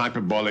fun, it's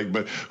hyperbolic,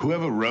 but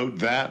whoever wrote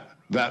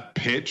that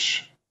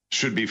pitch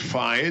should be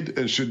fired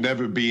and should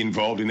never be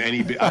involved in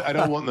any. I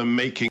don't want them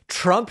making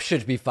Trump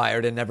should be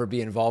fired and never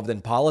be involved in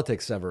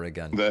politics ever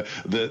again.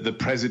 the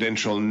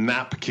presidential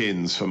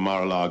napkins for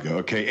Mar-a-Lago.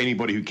 Okay,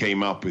 anybody who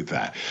came up with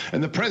that,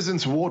 and the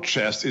president's war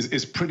chest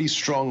is pretty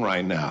strong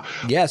right now.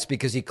 Yes,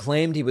 because he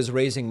claimed he was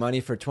raising money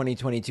for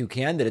 2022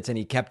 candidates, and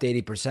he kept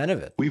 80%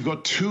 of it. We've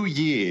got 2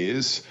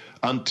 years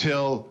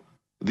until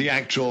the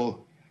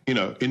actual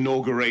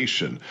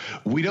inauguration.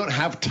 We don't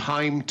have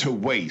time to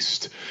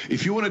waste.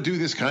 If you want to do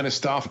this kind of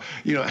stuff,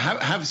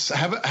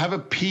 have a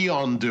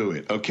peon do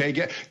it. Okay,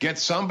 get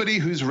somebody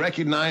who's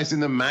recognized in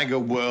the MAGA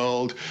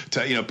world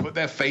to put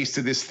their face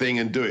to this thing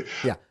and do it.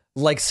 Yeah,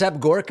 like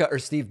Seb Gorka or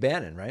Steve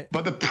Bannon, right?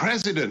 But the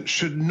president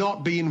should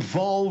not be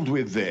involved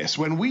with this.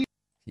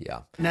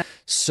 Yeah.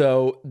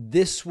 So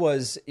this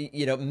was,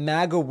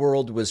 MAGA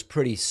world was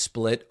pretty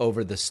split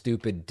over the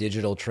stupid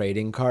digital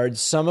trading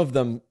cards. Some of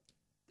them,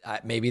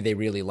 maybe they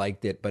really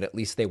liked it, but at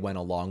least they went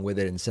along with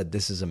it and said,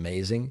 this is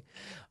amazing.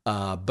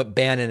 But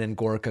Bannon and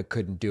Gorka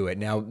couldn't do it.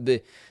 Now,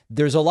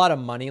 there's a lot of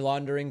money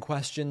laundering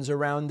questions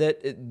around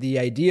it. The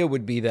idea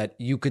would be that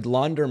you could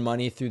launder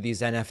money through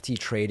these NFT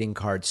trading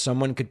cards.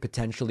 Someone could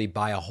potentially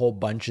buy a whole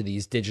bunch of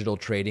these digital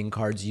trading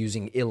cards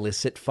using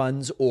illicit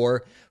funds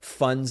or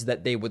funds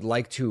that they would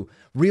like to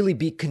really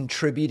be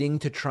contributing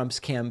to Trump's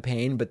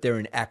campaign, but they're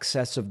in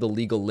excess of the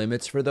legal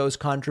limits for those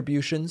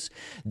contributions.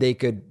 They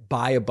could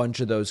buy a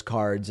bunch of those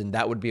cards, and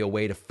that would be a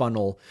way to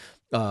funnel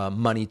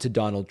money to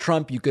Donald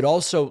Trump. You could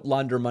also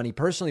launder money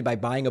personally by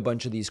buying a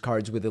bunch of these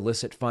cards with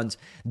illicit funds,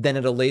 then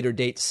at a later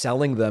date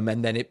selling them,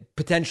 and then it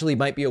potentially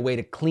might be a way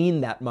to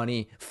clean that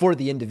money for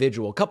the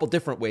individual. A couple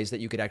different ways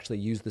that you could actually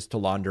use this to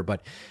launder,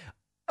 but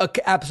an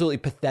absolutely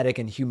pathetic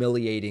and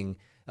humiliating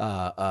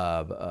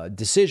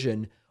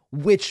decision,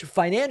 which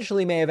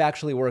financially may have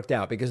actually worked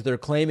out because they're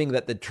claiming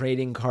that the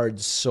trading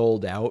cards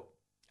sold out.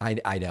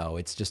 I know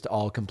it's just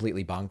all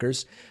completely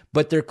bonkers,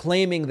 but they're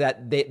claiming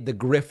that the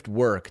grift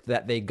worked,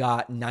 that they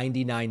got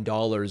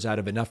 $99 out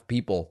of enough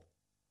people,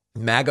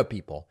 MAGA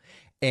people.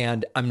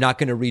 And I'm not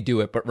going to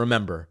redo it, but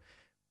remember,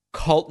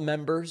 cult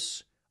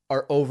members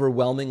are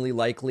overwhelmingly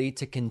likely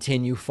to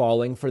continue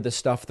falling for the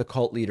stuff the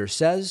cult leader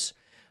says.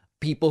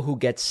 People who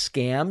get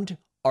scammed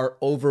are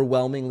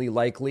overwhelmingly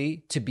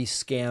likely to be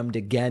scammed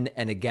again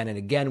and again and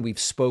again. We've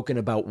spoken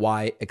about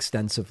why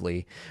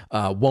extensively.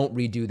 Won't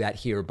redo that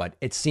here, but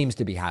it seems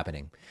to be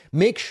happening.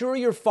 Make sure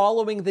you're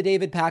following The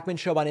David Pakman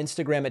Show on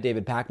Instagram at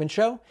David Pakman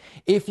Show.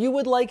 If you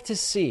would like to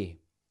see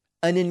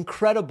an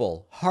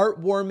incredible,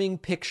 heartwarming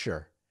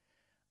picture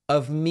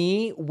of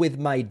me with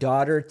my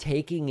daughter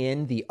taking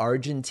in the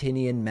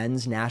Argentinian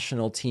men's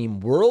national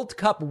team World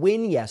Cup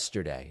win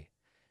yesterday,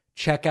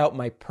 check out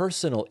my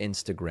personal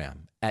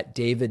Instagram at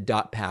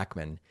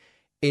david.pacman.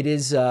 It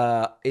is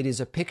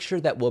a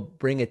picture that will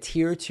bring a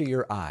tear to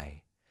your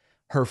eye.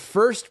 Her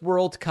first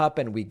World Cup,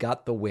 and we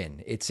got the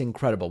win. It's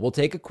incredible. We'll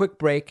take a quick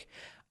break.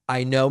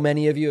 I know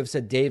many of you have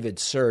said, David,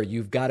 sir,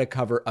 you've got to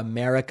cover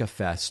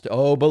Americafest.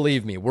 Oh,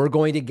 believe me, we're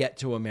going to get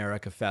to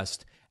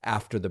Americafest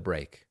after the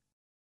break.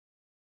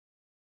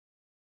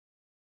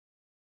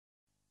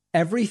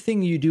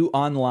 Everything you do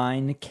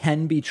online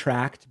can be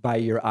tracked by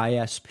your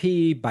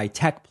ISP, by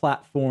tech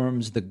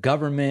platforms, the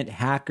government,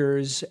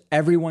 hackers.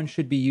 Everyone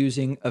should be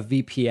using a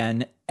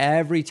VPN.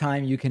 Every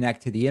time you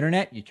connect to the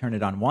internet, you turn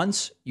it on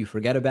once, you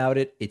forget about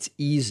it. It's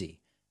easy.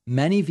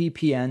 Many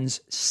VPNs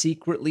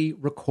secretly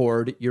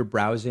record your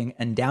browsing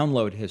and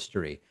download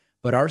history.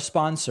 But our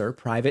sponsor,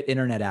 Private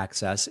Internet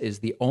Access, is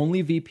the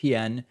only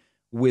VPN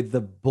with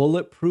the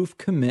bulletproof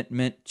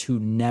commitment to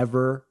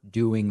never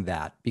doing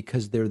that,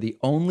 because they're the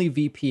only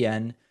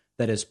VPN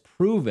that has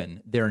proven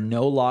their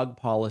no-log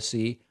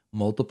policy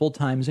multiple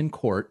times in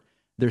court.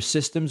 Their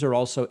systems are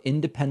also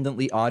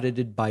independently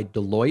audited by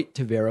Deloitte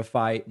to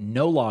verify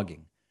no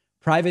logging.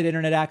 Private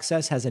Internet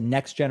Access has a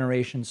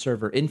next-generation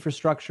server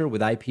infrastructure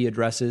with IP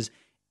addresses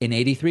in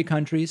 83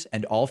 countries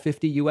and all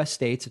 50 U.S.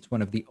 states. It's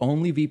one of the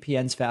only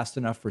VPNs fast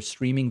enough for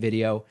streaming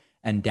video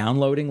and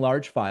downloading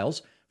large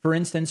files. For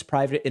instance,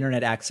 Private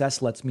Internet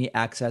Access lets me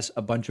access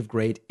a bunch of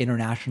great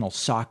international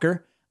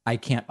soccer I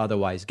can't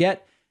otherwise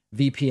get.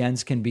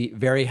 VPNs can be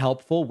very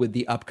helpful with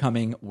the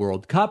upcoming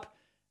World Cup.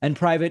 And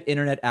Private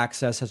Internet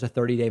Access has a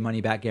 30-day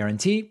money-back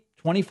guarantee,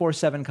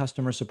 24/7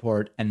 customer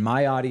support, and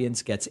my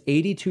audience gets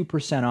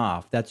 82%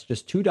 off. That's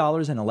just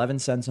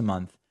 $2.11 a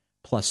month,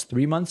 plus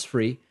 3 months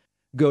free.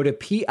 Go to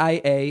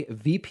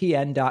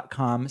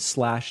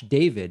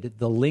piavpn.com/David.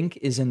 The link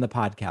is in the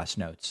podcast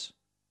notes.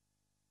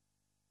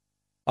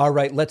 All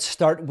right, let's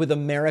start with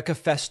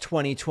Americafest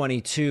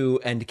 2022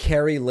 and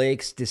Kari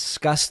Lake's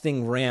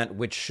disgusting rant,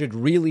 which should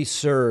really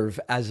serve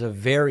as a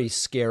very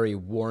scary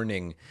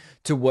warning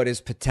to what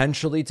is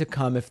potentially to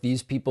come if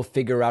these people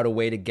figure out a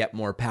way to get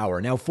more power.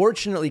 Now,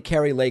 fortunately,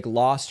 Kari Lake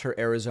lost her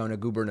Arizona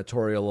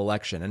gubernatorial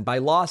election. And by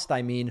lost,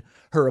 I mean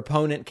her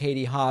opponent,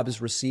 Katie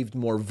Hobbs, received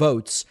more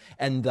votes,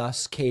 and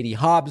thus Katie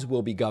Hobbs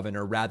will be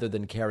governor rather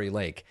than Kari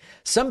Lake.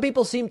 Some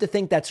people seem to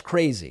think that's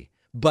crazy.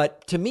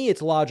 But to me,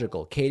 it's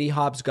logical. Katie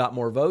Hobbs got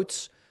more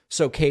votes,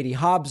 so Katie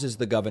Hobbs is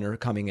the governor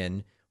coming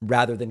in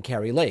rather than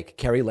Kari Lake.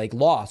 Kari Lake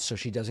lost, so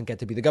she doesn't get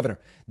to be the governor.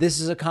 This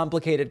is a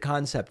complicated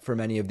concept for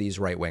many of these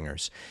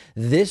right-wingers.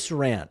 This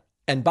rant,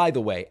 and by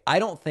the way, I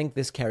don't think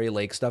this Kari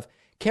Lake stuff,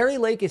 Kari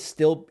Lake is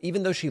still,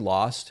 even though she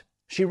lost,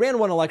 she ran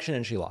one election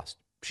and she lost.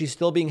 She's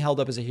still being held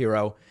up as a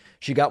hero.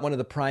 She got one of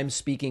the prime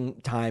speaking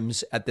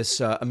times at this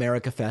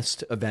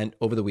Americafest event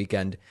over the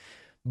weekend.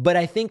 But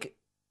I think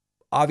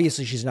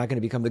obviously, she's not going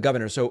to become the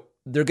governor. So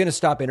they're going to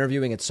stop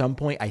interviewing at some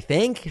point. I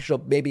think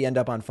she'll maybe end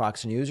up on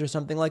Fox News or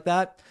something like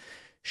that.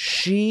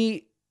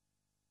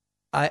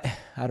 I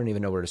don't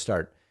even know where to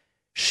start.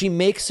 She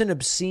makes an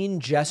obscene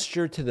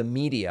gesture to the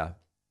media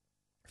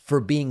for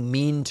being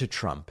mean to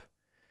Trump.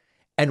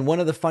 And one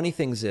of the funny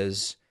things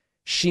is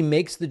she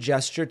makes the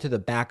gesture to the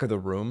back of the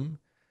room.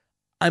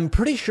 I'm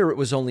pretty sure it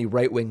was only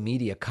right-wing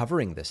media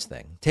covering this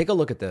thing. Take a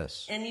look at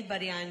this.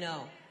 Anybody I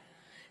know.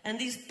 And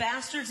these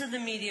bastards of the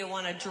media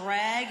want to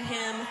drag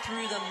him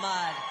through the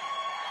mud.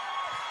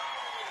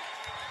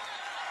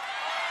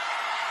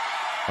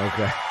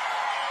 Okay.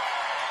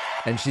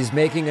 And she's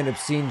making an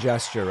obscene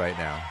gesture right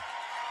now.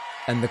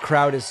 And the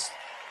crowd is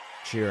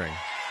cheering.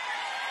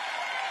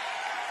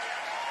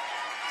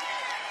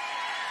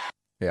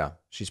 Yeah,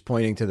 she's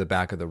pointing to the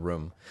back of the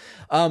room.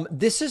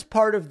 This is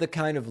part of the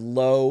kind of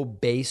low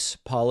base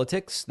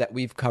politics that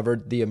we've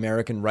covered the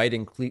American right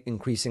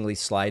increasingly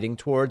sliding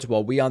towards,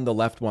 while we on the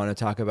left want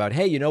to talk about,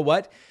 hey, you know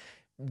what?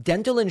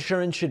 Dental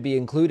insurance should be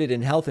included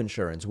in health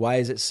insurance. Why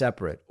is it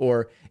separate?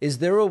 Or is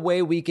there a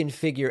way we can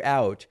figure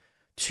out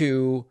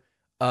to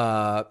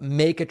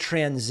make a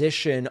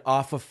transition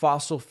off of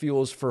fossil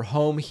fuels for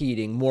home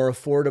heating more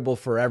affordable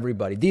for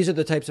everybody? These are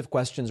the types of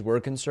questions we're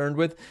concerned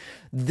with.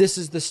 This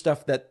is the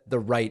stuff that the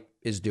right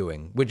is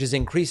doing, which is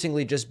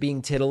increasingly just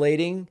being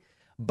titillating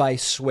by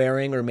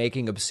swearing or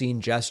making obscene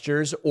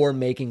gestures or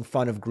making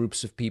fun of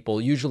groups of people,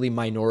 usually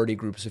minority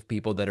groups of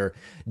people that are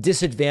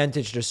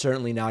disadvantaged or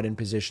certainly not in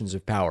positions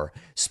of power.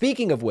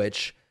 Speaking of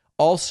which,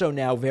 also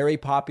now very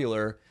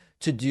popular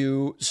to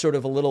do sort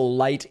of a little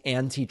light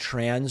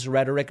anti-trans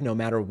rhetoric no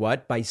matter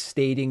what by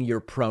stating your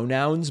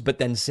pronouns, but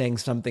then saying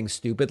something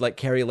stupid like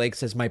Kari Lake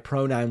says, my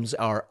pronouns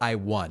are I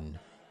won.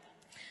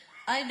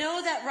 I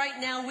know that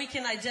right now we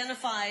can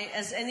identify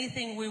as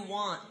anything we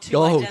want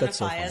to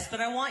identify as,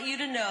 but I want you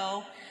to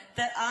know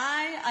that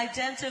I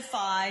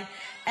identify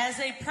as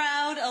a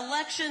proud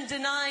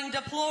election-denying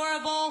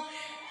deplorable.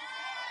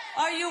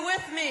 Are you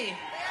with me?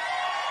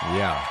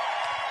 Yeah.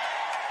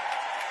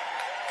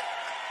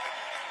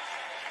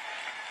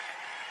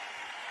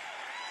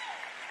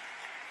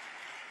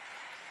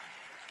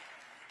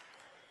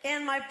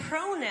 And my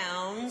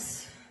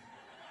pronouns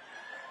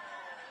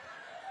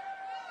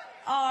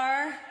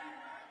are...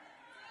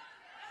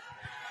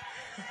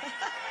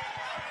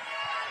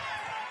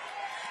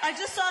 I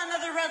just saw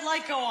another red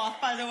light go off,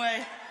 by the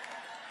way.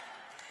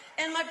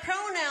 And my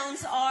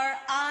pronouns are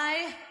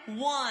I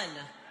won.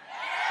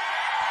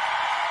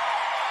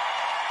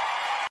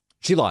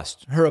 She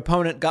lost. Her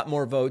opponent got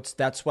more votes.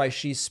 That's why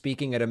she's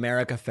speaking at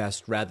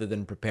Americafest rather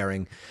than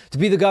preparing to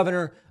be the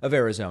governor of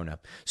Arizona.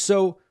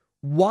 So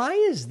why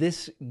is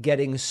this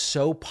getting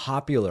so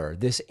popular,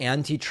 this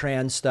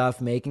anti-trans stuff,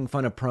 making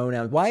fun of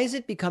pronouns? Why is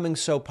it becoming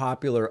so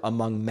popular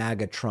among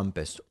MAGA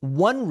Trumpists?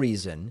 One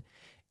reason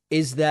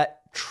is that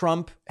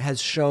Trump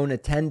has shown a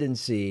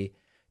tendency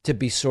to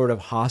be sort of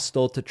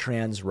hostile to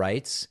trans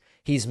rights.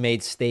 He's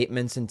made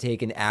statements and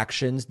taken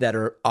actions that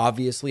are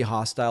obviously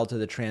hostile to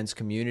the trans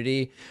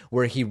community,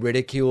 where he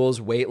ridicules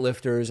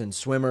weightlifters and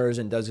swimmers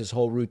and does his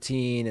whole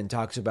routine and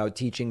talks about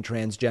teaching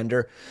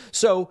transgender.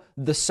 So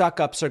the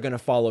suck-ups are going to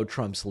follow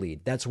Trump's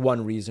lead. That's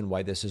one reason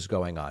why this is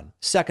going on.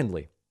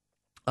 Secondly,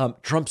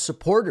 Trump's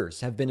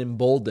supporters have been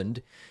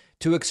emboldened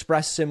to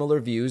express similar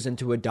views and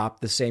to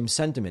adopt the same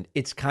sentiment.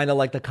 It's kind of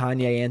like the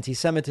Kanye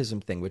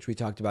anti-Semitism thing, which we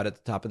talked about at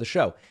the top of the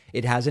show.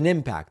 It has an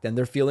impact, and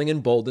they're feeling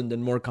emboldened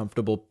and more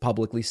comfortable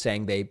publicly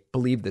saying they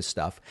believe this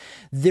stuff.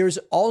 There's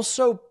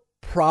also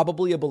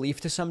probably a belief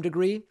to some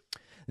degree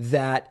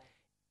that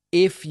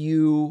if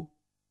you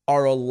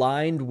are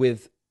aligned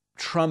with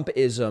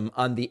Trumpism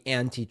on the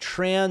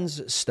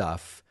anti-trans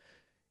stuff,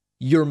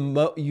 you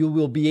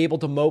will be able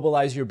to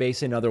mobilize your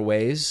base in other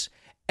ways.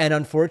 And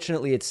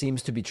unfortunately, it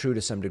seems to be true to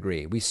some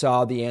degree. We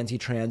saw the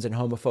anti-trans and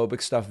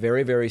homophobic stuff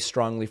very, very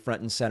strongly front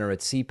and center at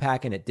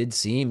CPAC, and it did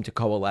seem to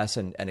coalesce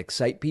and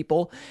excite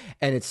people.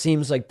 And it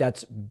seems like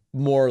that's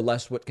more or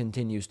less what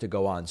continues to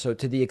go on. So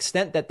to the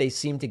extent that they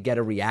seem to get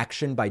a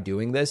reaction by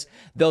doing this,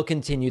 they'll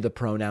continue the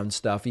pronoun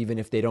stuff, even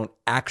if they don't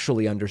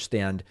actually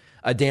understand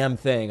a damn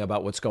thing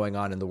about what's going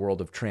on in the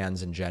world of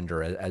trans and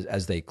gender,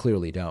 as they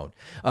clearly don't.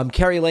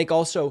 Carrie Lake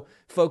also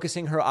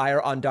focusing her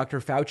ire on Dr.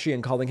 Fauci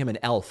and calling him an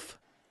elf.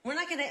 We're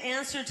not going to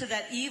answer to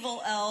that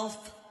evil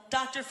elf,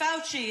 Dr.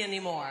 Fauci,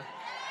 anymore.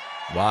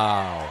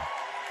 Wow.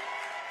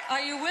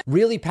 Are you with?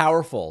 Really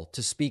powerful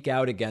to speak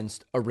out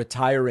against a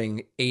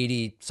retiring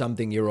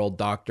 80-something-year-old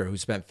doctor who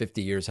spent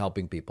 50 years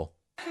helping people.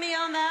 Me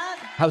on that?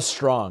 How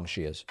strong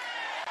she is.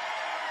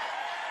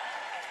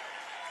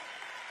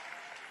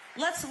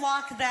 Let's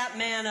lock that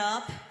man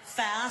up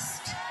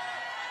fast.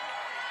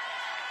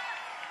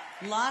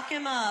 Lock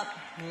him up.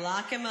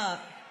 Lock him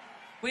up.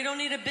 We don't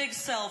need a big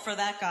cell for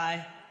that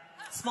guy.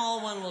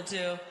 Small one will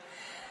do.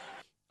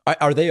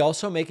 Are they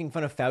also making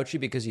fun of Fauci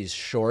because he's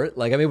short?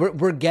 Like, I mean,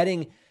 we're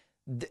getting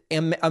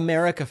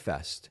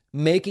Americafest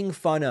making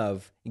fun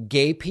of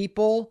gay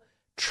people,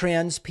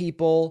 trans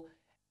people,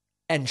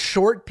 and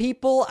short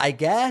people, I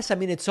guess. I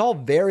mean, it's all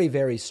very,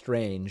 very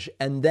strange.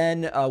 And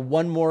then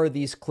one more of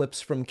these clips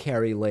from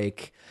Carrie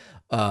Lake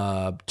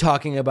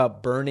talking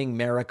about burning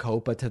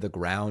Maricopa to the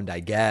ground, I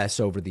guess,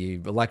 over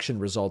the election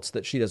results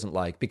that she doesn't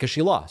like because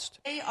she lost.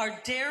 They are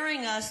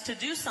daring us to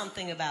do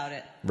something about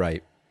it.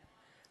 Right.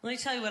 Let me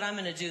tell you what I'm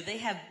going to do. They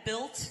have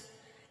built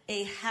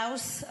a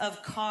house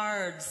of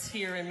cards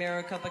here in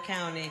Maricopa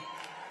County.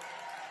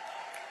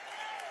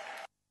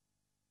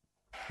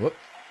 Whoop.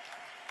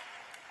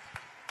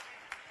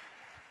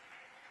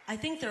 I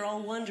think they're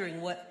all wondering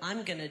what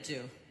I'm going to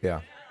do.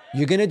 Yeah.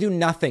 You're going to do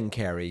nothing,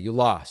 Carrie. You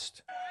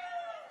lost.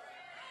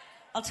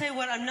 I'll tell you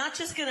what, I'm not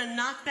just going to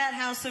knock that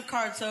house of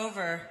cards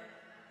over.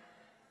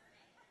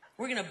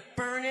 We're going to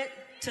burn it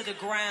to the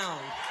ground.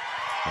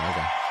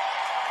 Okay.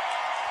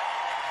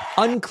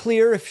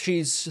 Unclear if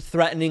she's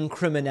threatening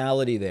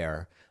criminality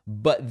there,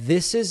 but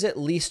this is, at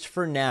least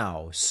for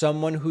now,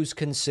 someone who's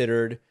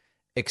considered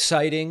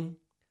exciting,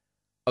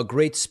 a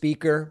great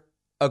speaker,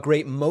 a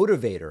great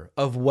motivator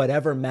of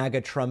whatever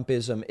MAGA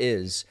Trumpism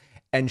is.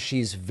 And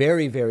she's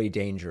very, very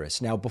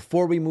dangerous. Now,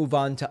 before we move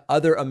on to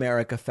other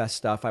Americafest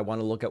stuff, I want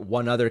to look at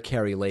one other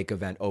Carrie Lake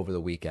event over the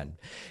weekend.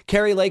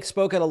 Carrie Lake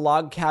spoke at a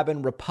log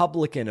cabin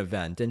Republican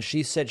event, and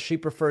she said she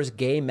prefers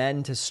gay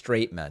men to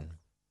straight men.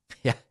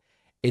 Yeah,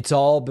 it's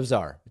all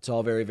bizarre. It's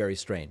all very, very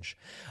strange.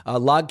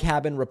 Log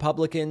Cabin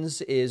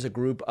Republicans is a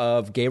group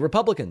of gay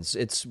Republicans.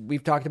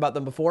 We've talked about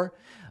them before.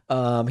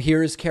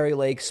 Here's Carrie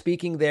Lake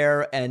speaking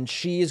there, and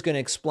she is going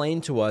to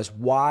explain to us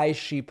why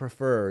she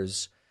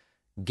prefers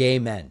gay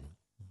men.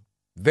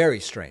 Very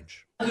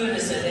strange.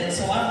 Goodness, and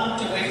so I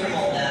walked away from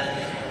all that.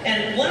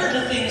 And one of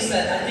the things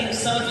that I think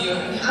some of you,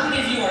 how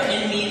many of you are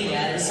in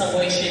media in some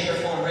way, shape, or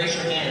form? Raise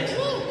your hand.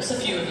 There's a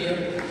few of you.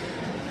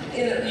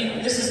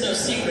 This is no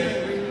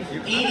secret.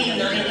 80,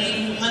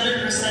 90,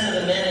 100%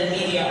 of the men in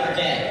media are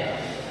gay.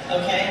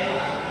 Okay?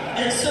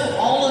 And so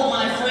all of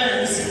my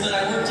friends, when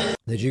I worked in...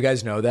 Did you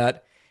guys know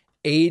that?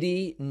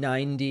 80,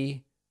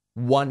 90,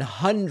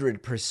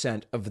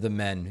 100% of the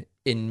men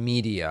in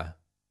media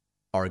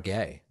are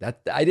gay.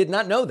 I did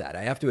not know that,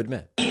 I have to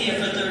admit. Media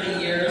for 30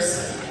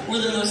 years.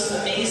 We're the most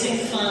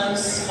amazing, fun,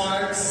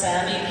 smart,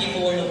 savvy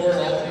people in the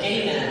world,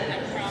 gay men.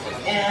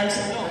 And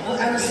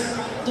I was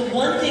the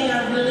one thing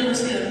I really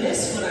was going to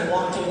miss when I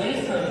walked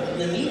away from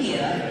the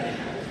media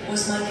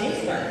was my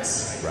gay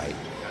friends. Right.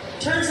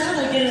 Turns out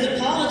I get into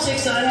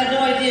politics, and I had no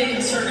idea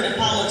conservative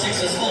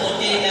politics was full of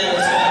gay men as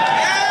well.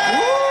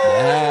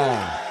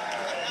 Yeah.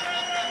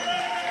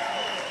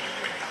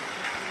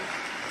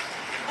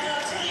 And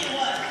I'll tell you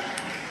what,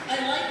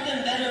 I like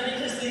them better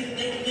because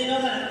they know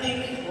how to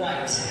think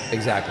right.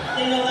 Exactly.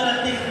 They know how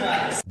to think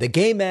right. The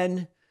gay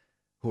men,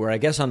 who are, I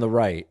guess, on the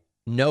right,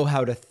 know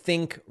how to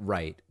think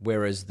right,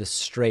 whereas the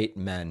straight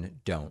men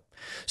don't.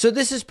 So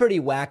this is pretty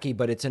wacky,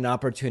 but it's an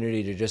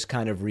opportunity to just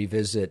kind of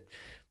revisit,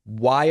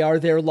 why are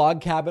there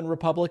log cabin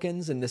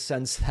Republicans, in the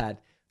sense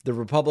that the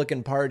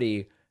Republican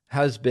Party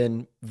has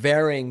been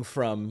varying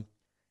from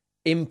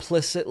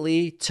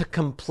implicitly to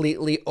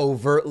completely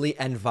overtly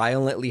and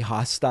violently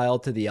hostile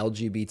to the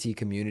LGBT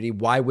community.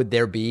 Why would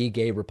there be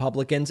gay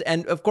Republicans?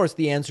 And of course,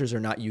 the answers are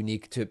not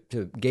unique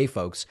to gay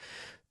folks.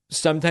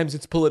 Sometimes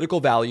it's political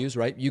values,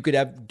 right? You could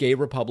have gay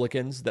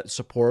Republicans that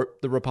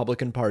support the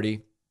Republican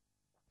Party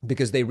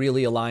because they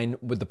really align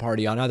with the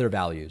party on other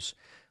values.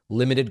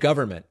 Limited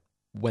government,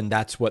 when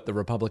that's what the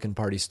Republican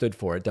Party stood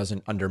for. It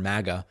doesn't under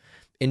MAGA.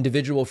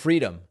 Individual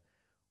freedom,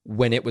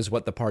 when it was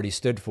what the party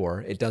stood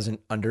for. It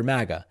doesn't under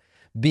MAGA.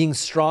 Being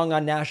strong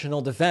on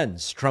national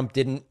defense. Trump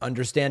didn't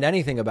understand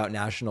anything about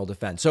national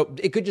defense. So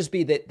it could just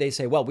be that they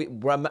say, well,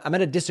 I'm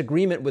in a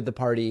disagreement with the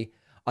party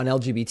on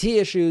LGBT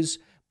issues,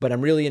 but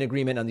I'm really in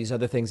agreement on these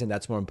other things, and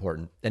that's more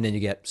important. And then you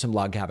get some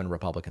log cabin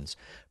Republicans.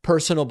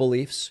 Personal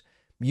beliefs.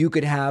 You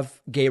could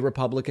have gay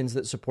Republicans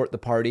that support the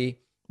party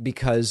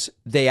because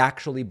they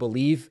actually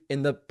believe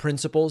in the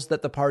principles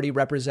that the party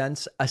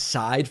represents,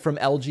 aside from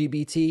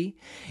LGBT.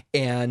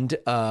 And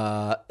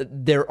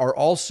there are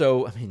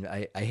also, I mean,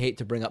 I hate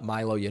to bring up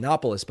Milo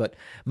Yiannopoulos, but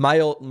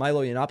Milo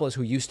Yiannopoulos,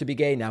 who used to be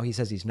gay, now he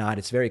says he's not.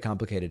 It's very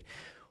complicated.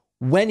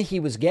 When he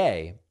was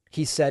gay,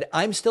 he said,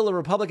 I'm still a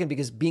Republican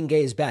because being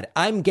gay is bad.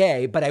 I'm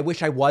gay, but I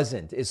wish I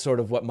wasn't, is sort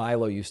of what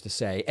Milo used to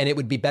say. And it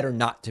would be better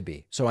not to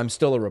be. So I'm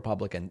still a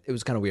Republican. It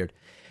was kind of weird.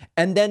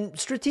 And then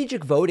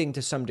strategic voting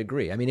to some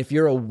degree. I mean, if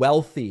you're a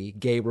wealthy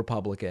gay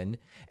Republican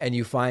and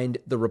you find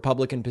the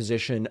Republican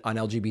position on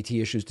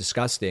LGBT issues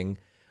disgusting,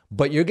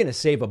 but you're going to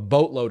save a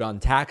boatload on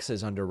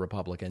taxes under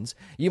Republicans,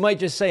 you might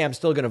just say, I'm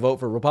still going to vote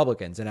for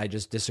Republicans, and I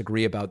just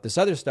disagree about this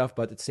other stuff,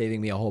 but it's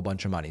saving me a whole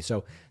bunch of money.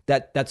 So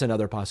that's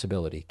another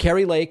possibility.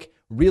 Carrie Lake,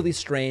 really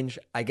strange.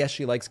 I guess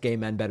she likes gay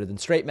men better than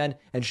straight men.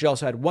 And she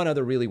also had one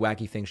other really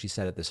wacky thing she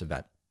said at this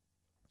event.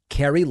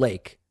 Carrie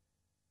Lake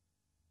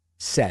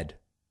said,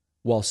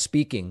 while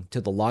speaking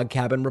to the log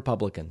cabin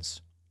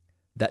Republicans,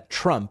 that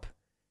Trump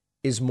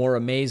is more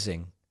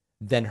amazing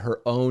than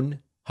her own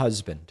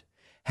husband.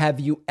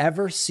 Have you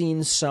ever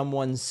seen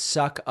someone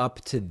suck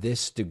up to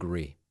this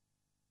degree?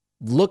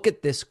 Look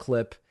at this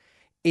clip.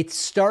 It's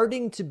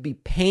starting to be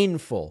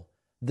painful,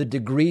 the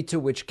degree to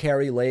which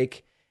Carrie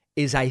Lake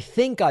is, I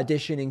think,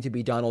 auditioning to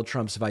be Donald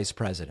Trump's vice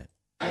president.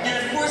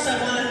 And of course,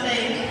 I want to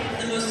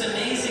thank the most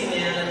amazing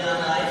man in my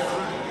life.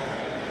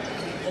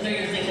 I know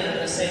you're thinking I'm going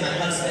to say my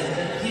husband,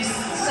 but he's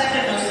the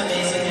second most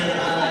amazing man in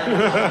my life.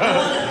 I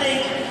want to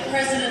thank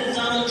President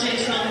Donald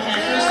J. Trump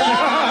and First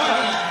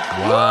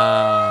Lady.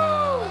 Wow.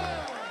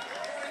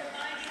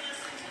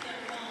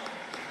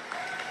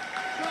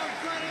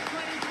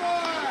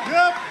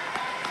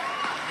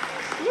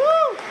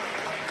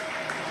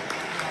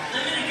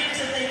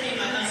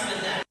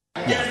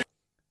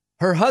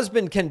 Her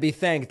husband can be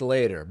thanked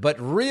later,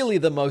 but really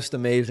the most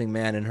amazing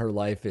man in her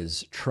life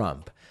is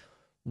Trump.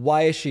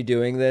 Why is she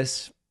doing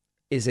this?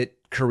 Is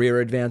it career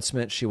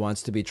advancement? She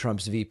wants to be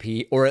Trump's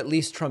VP, or at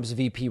least Trump's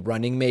VP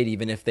running mate.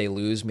 Even if they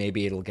lose,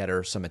 maybe it'll get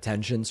her some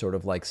attention, sort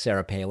of like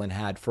Sarah Palin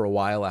had for a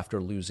while after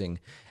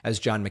losing as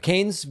John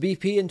McCain's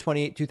VP in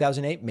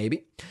 2008,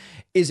 maybe.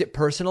 Is it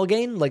personal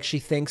gain? Like she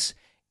thinks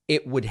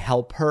it would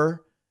help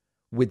her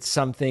with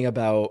something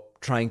about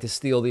trying to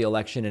steal the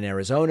election in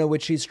Arizona,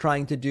 which she's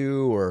trying to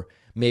do, or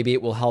maybe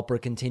it will help her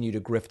continue to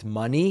grift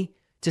money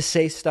to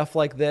say stuff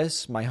like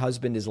this. My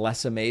husband is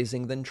less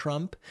amazing than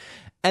Trump.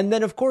 And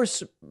then, of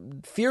course,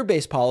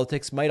 fear-based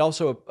politics might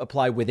also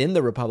apply within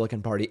the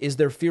Republican Party. Is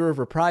there fear of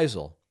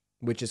reprisal,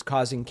 which is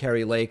causing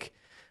Carrie Lake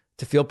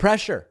to feel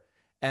pressure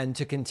and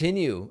to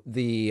continue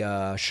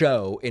the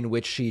show in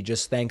which she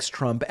just thanks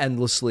Trump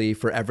endlessly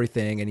for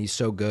everything, and he's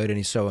so good and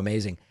he's so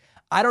amazing?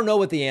 I don't know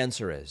what the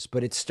answer is,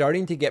 but it's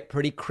starting to get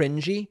pretty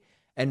cringy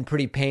and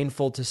pretty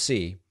painful to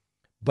see.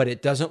 But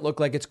it doesn't look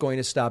like it's going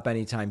to stop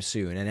anytime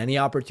soon. And any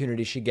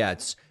opportunity she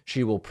gets,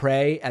 she will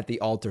pray at the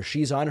altar.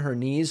 She's on her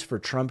knees for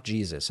Trump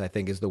Jesus, I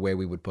think is the way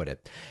we would put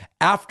it.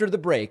 After the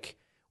break,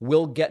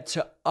 we'll get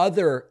to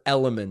other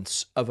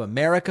elements of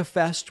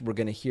Americafest. We're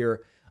going to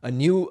hear a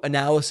new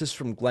analysis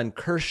from Glenn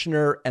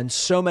Kirshner and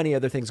so many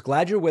other things.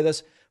 Glad you're with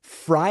us.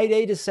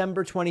 Friday,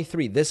 December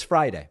 23, this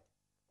Friday,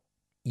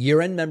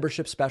 year-end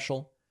membership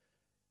special.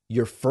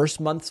 Your first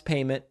month's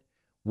payment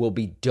will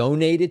be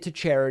donated to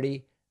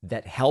charity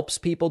that helps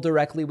people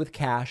directly with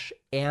cash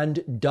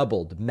and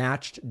doubled,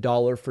 matched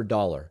dollar for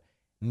dollar.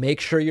 Make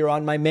sure you're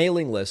on my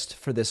mailing list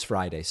for this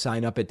Friday.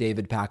 Sign up at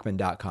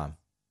davidpakman.com.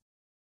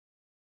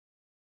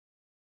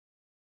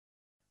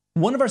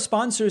 One of our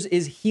sponsors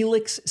is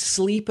Helix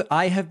Sleep.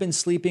 I have been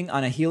sleeping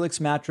on a Helix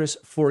mattress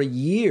for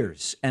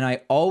years, and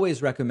I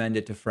always recommend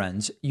it to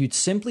friends. You'd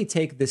simply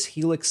take this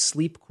Helix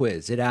Sleep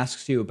quiz. It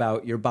asks you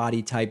about your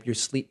body type, your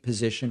sleep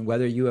position,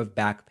 whether you have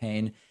back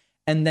pain,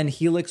 and then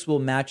Helix will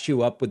match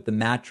you up with the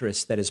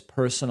mattress that is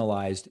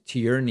personalized to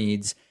your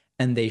needs,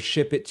 and they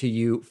ship it to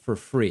you for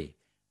free.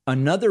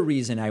 Another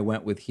reason I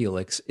went with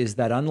Helix is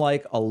that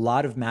unlike a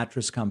lot of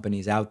mattress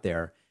companies out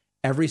there,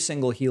 every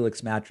single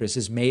Helix mattress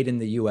is made in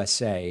the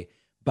USA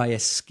by a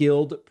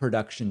skilled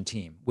production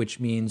team, which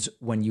means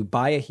when you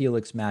buy a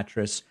Helix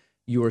mattress,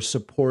 you are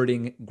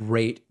supporting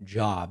great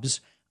jobs.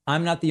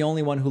 I'm not the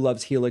only one who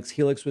loves Helix.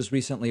 Helix was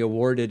recently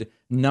awarded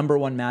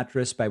 #1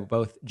 mattress by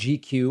both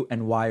GQ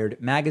and Wired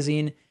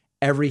magazine.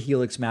 Every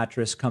Helix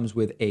mattress comes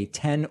with a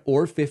 10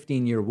 or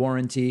 15-year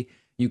warranty.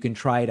 You can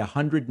try it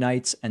 100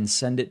 nights and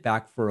send it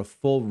back for a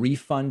full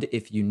refund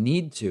if you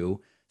need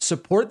to.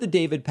 Support the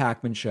David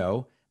Pakman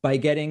Show by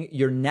getting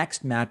your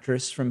next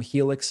mattress from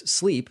Helix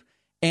Sleep,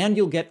 and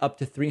you'll get up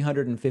to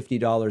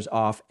 $350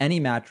 off any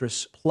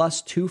mattress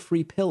plus 2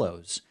 free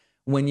pillows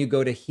when you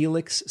go to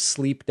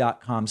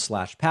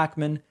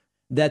helixsleep.com/Pakman.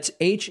 That's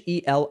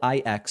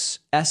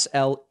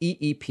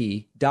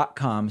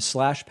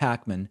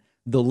HELIXSLEEP.com/Pakman.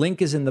 The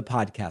link is in the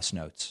podcast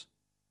notes.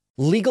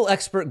 Legal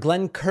expert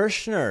Glenn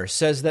Kirshner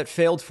says that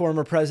failed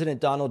former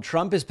President Donald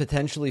Trump is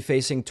potentially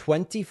facing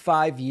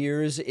 25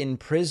 years in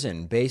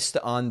prison based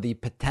on the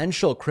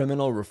potential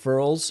criminal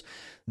referrals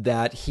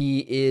that he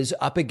is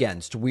up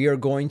against. We are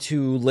going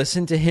to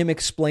listen to him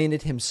explain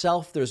it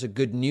himself. There's a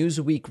Good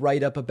Newsweek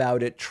write-up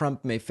about it.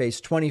 Trump may face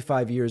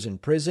 25 years in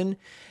prison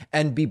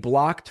and be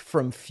blocked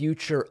from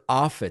future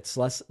office.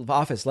 Let's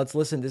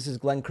listen. This is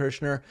Glenn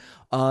Kirshner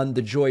on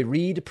the Joy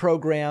Reid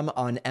program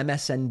on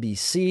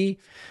MSNBC.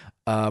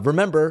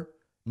 Remember,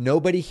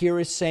 nobody here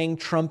is saying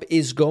Trump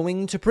is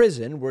going to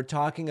prison. We're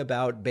talking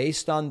about,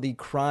 based on the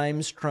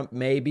crimes Trump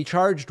may be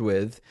charged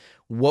with,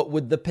 what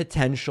would the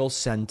potential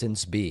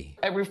sentence be?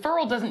 A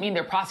referral doesn't mean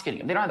they're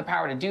prosecuting him. They don't have the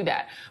power to do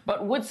that.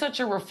 But would such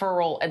a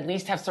referral at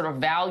least have sort of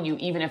value,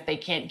 even if they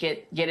can't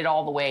get it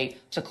all the way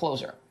to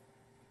closure?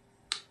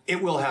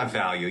 It will have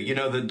value. You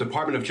know, the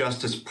Department of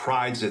Justice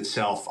prides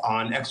itself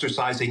on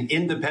exercising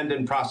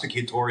independent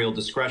prosecutorial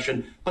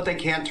discretion, but they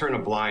can't turn a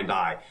blind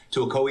eye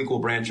to a co-equal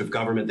branch of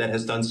government that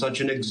has done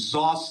such an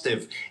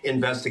exhaustive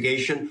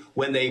investigation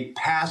when they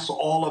pass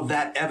all of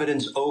that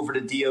evidence over to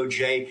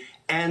DOJ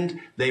and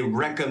they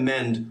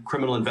recommend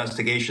criminal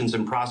investigations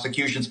and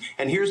prosecutions.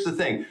 And here's the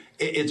thing.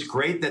 It's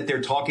great that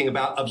they're talking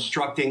about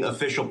obstructing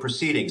official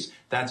proceedings.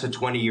 That's a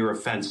 20-year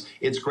offense.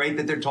 It's great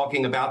that they're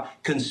talking about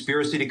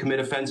conspiracy to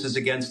commit offenses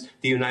against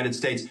the United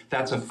States.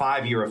 That's a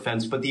 5-year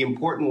offense. But the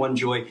important one,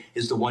 Joy,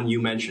 is the one you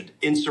mentioned,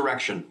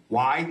 insurrection.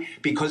 Why?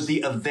 Because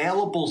the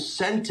available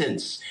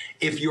sentence,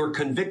 if you're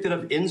convicted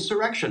of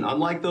insurrection,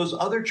 unlike those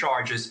other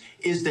charges,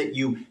 is that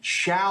you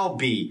shall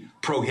be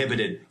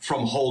prohibited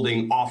from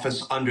holding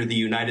office under the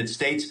United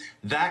States.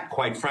 That,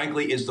 quite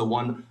frankly, is the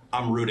one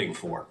I'm rooting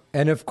for.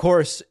 And of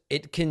course,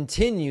 it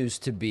continues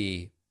to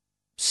be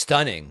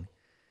stunning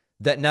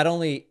that not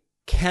only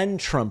can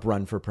Trump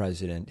run for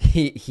president,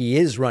 he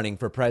is running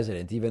for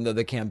president, even though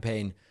the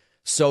campaign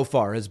so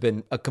far has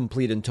been a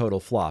complete and total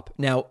flop.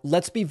 Now,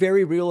 let's be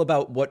very real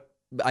about what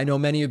I know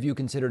many of you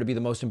consider to be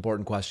the most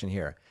important question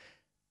here.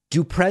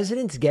 Do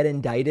presidents get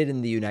indicted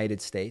in the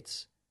United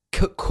States?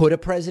 Could a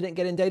president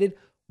get indicted?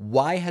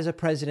 Why has a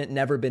president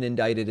never been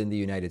indicted in the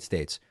United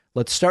States?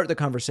 Let's start the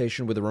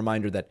conversation with a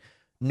reminder that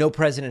no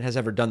president has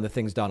ever done the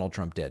things Donald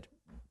Trump did.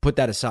 Put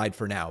that aside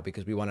for now,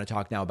 because we want to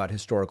talk now about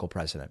historical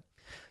precedent.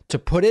 To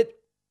put it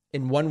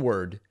in one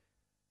word,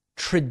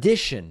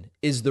 tradition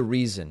is the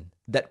reason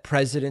that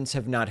presidents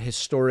have not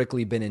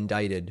historically been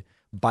indicted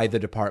by the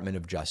Department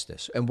of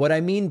Justice. And what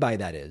I mean by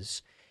that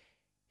is,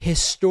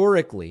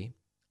 historically,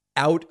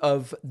 out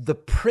of the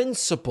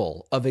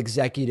principle of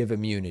executive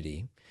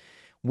immunity,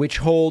 which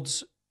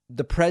holds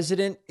the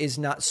president is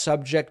not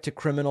subject to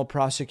criminal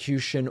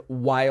prosecution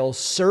while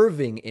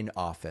serving in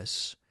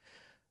office,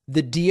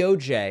 the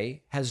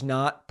DOJ has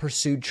not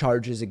pursued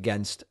charges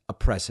against a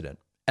president.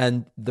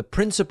 And the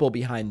principle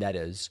behind that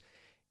is,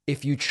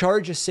 if you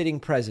charge a sitting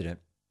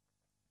president,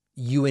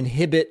 you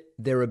inhibit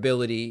their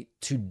ability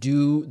to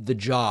do the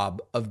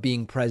job of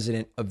being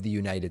president of the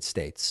United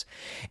States.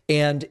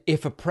 And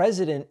if a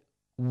president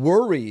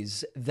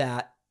worries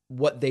that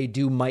what they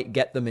do might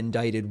get them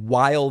indicted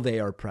while they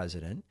are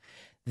president,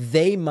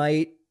 they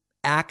might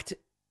act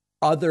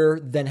other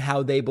than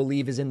how they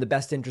believe is in the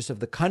best interest of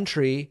the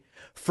country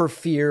for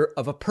fear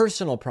of a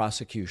personal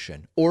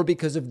prosecution or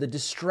because of the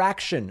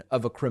distraction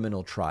of a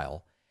criminal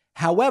trial.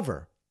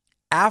 However,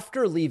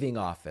 after leaving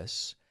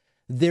office,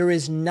 there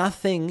is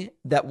nothing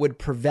that would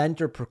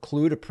prevent or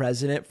preclude a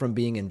president from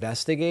being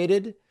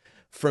investigated,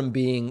 from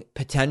being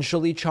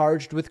potentially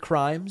charged with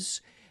crimes,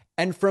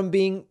 and from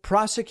being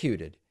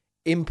prosecuted.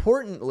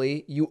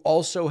 Importantly, you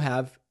also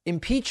have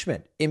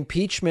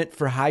Impeachment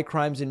for high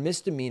crimes and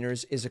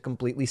misdemeanors is a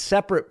completely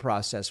separate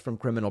process from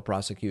criminal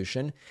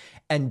prosecution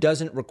and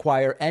doesn't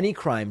require any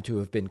crime to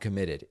have been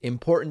committed.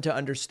 Important to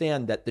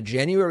understand that the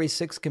January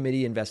 6th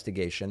committee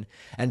investigation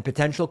and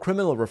potential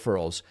criminal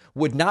referrals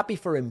would not be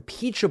for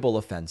impeachable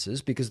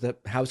offenses because the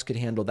House could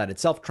handle that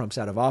itself. Trump's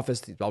out of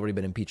office. He's already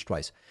been impeached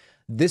twice.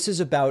 This is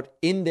about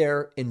carrying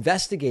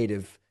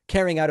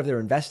out of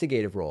their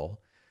investigative role.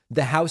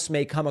 The House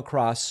may come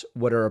across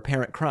what are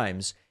apparent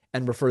crimes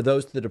and refer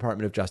those to the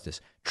Department of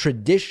Justice.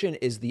 Tradition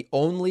is the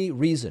only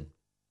reason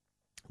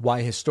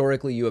why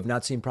historically you have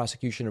not seen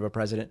prosecution of a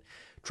president.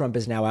 Trump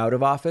is now out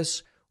of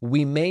office.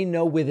 We may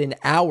know within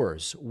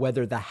hours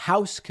whether the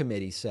House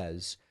committee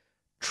says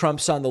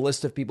Trump's on the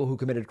list of people who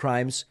committed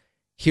crimes.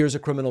 Here's a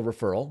criminal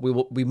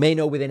referral. We may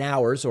know within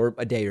hours or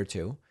a day or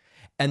two.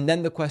 And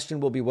then the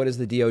question will be, what does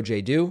the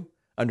DOJ do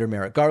under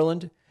Merrick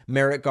Garland?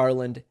 Merrick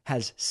Garland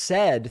has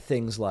said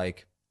things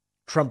like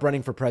Trump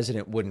running for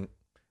president wouldn't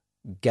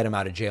get him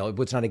out of jail.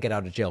 It's not a get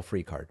out of jail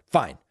free card.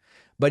 Fine.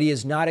 But he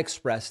has not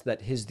expressed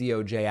that his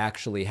DOJ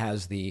actually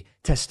has the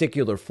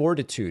testicular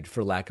fortitude,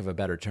 for lack of a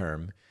better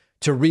term,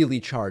 to really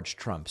charge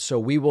Trump. So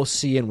we will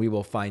see and we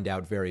will find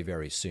out very,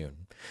 very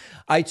soon.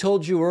 I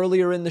told you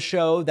earlier in the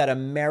show that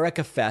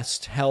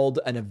Americafest held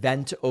an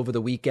event over the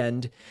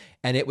weekend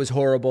and it was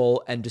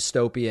horrible and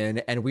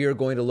dystopian. And we are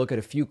going to look at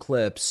a few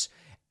clips.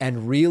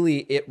 And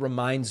really, it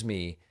reminds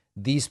me,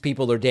 these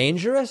people are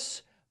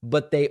dangerous,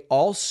 but they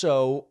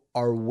also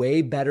are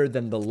way better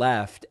than the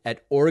left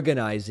at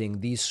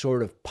organizing these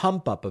sort of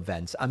pump-up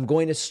events. I'm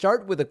going to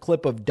start with a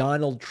clip of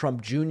Donald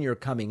Trump Jr.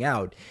 coming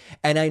out.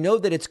 And I know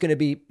that it's going to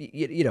be,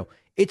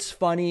 it's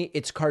funny,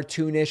 it's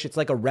cartoonish, it's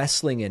like a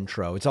wrestling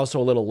intro. It's also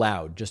a little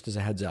loud, just as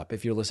a heads up,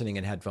 if you're listening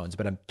in headphones,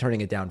 but I'm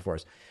turning it down for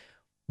us.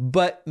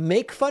 But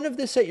make fun of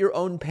this at your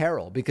own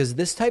peril, because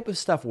this type of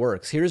stuff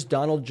works. Here's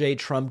Donald J.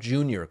 Trump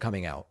Jr.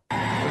 coming out.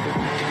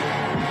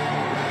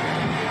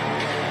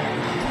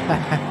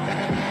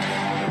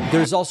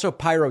 There's also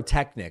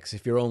pyrotechnics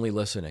if you're only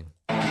listening.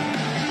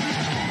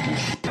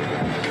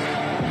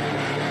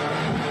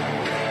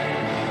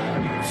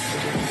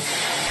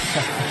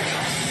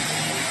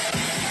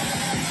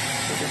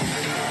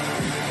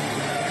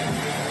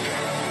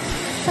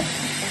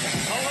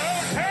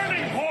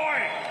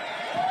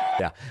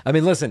 Yeah. I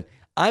mean, listen,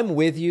 I'm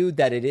with you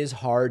that it is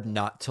hard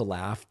not to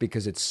laugh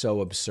because it's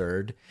so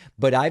absurd.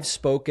 But I've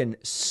spoken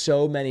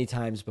so many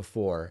times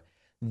before.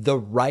 The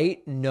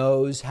right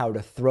knows how to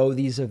throw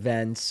these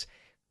events,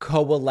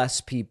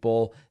 coalesce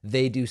people.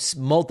 They do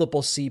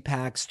multiple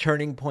CPACs.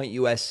 Turning Point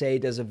USA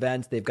does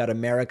events. They've got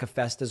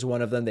Americafest as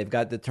one of them. They've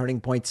got the Turning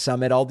Point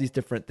Summit, all these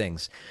different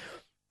things.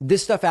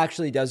 This stuff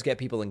actually does get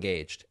people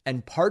engaged.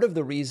 And part of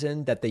the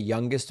reason that the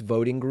youngest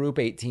voting group,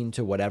 18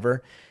 to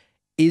whatever,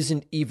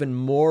 isn't even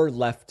more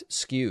left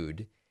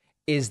skewed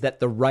is that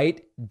the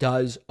right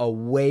does a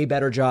way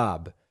better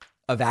job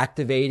of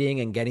activating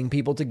and getting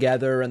people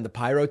together and the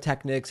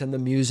pyrotechnics and the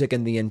music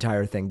and the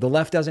entire thing. The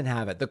left doesn't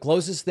have it. The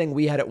closest thing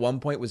we had at one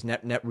point was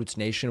Netroots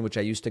Nation, which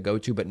I used to go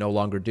to but no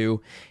longer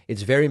do.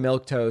 It's very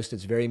milquetoast.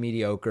 It's very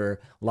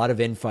mediocre. A lot of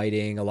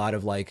infighting, a lot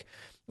of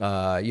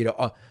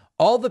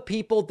all the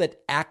people that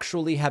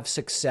actually have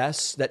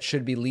success that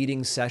should be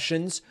leading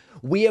sessions,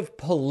 we have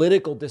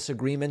political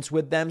disagreements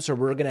with them. So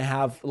we're going to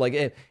have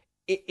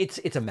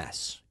it's a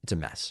mess. It's a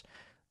mess.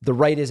 The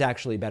right is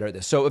actually better at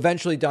this. So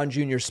eventually Don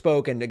Jr.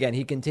 spoke. And again,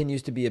 he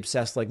continues to be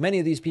obsessed, like many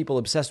of these people,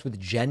 obsessed with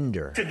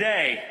gender.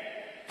 Today,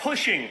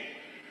 pushing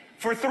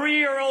for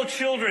 3-year-old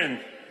children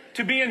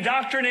to be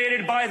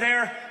indoctrinated by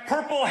their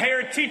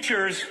purple-haired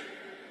teachers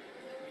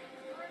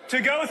to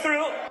go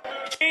through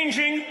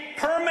changing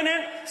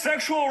permanent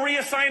sexual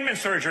reassignment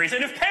surgeries.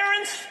 And if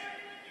parents...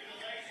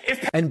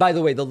 And by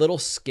the way, the little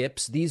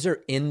skips, these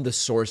are in the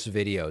source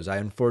videos. I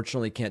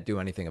unfortunately can't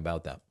do anything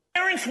about them.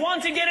 Parents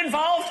want to get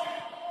involved,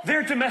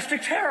 they're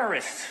domestic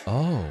terrorists.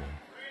 Oh.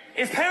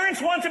 If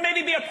parents want to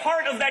maybe be a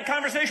part of that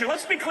conversation,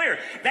 let's be clear.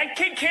 That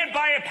kid can't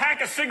buy a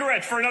pack of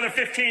cigarettes for another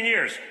 15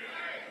 years.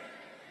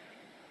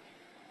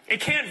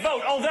 It can't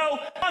vote, although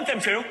I want them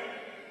to.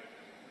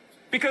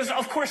 Because,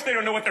 of course, they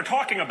don't know what they're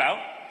talking about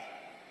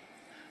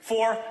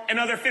for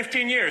another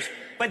 15 years.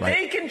 But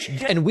right. They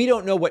can... And we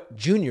don't know what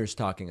Junior's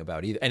talking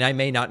about either. And I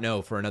may not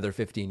know for another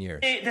 15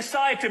 years. They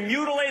decide to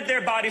mutilate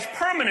their bodies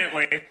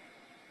permanently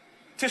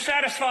to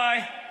satisfy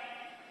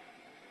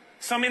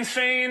some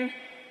insane,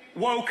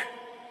 woke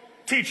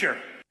teacher.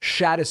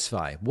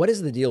 Satisfy. What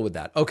is the deal with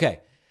that?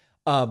 Okay.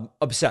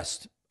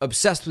 Obsessed.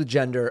 Obsessed with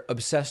gender,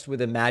 obsessed with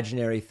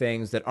imaginary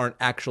things that aren't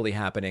actually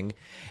happening.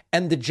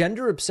 And the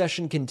gender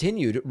obsession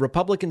continued.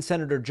 Republican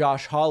Senator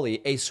Josh Hawley,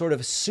 a sort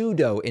of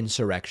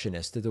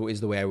pseudo-insurrectionist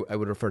is the way I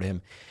would refer to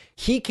him.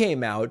 He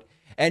came out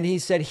and he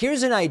said,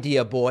 here's an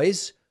idea,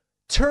 boys.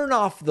 Turn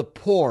off the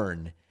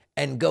porn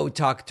and go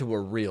talk to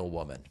a real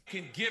woman.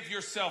 You can give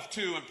yourself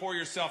to and pour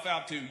yourself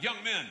out to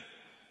young men.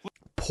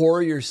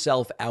 Pour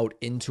yourself out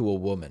into a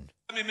woman.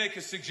 Let me make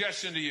a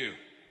suggestion to you.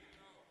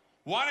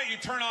 Why don't you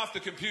turn off the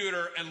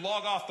computer and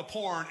log off the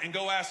porn and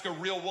go ask a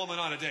real woman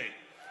on a date?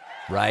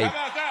 Right. How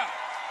about that?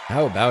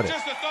 How about it?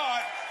 Just a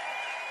thought.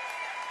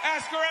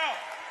 Ask her out.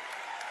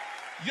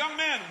 Young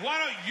men, why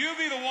don't you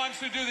be the ones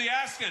who do the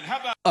asking? How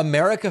about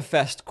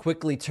Americafest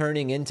quickly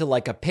turning into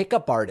like a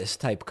pickup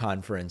artist type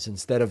conference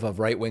instead of a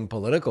right-wing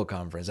political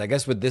conference. I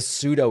guess with this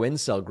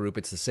pseudo-incel group,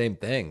 it's the same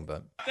thing,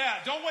 but...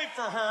 that? Don't wait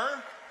for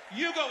her.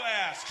 You go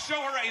ask.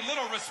 Show her a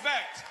little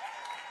respect.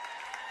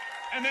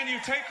 And then you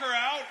take her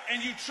out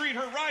and you treat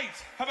her right.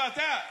 How about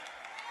that?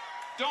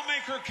 Don't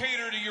make her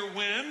cater to your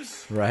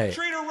whims. Right.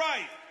 Treat her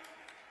right.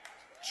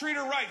 Treat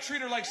her right.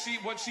 Treat her like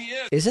what she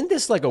is. Isn't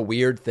this like a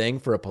weird thing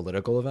for a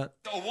political event?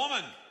 A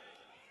woman,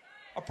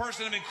 a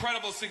person of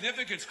incredible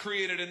significance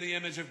created in the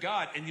image of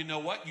God. And you know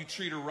what? You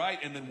treat her right.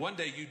 And then one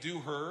day you do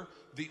her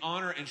the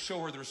honor and show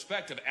her the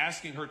respect of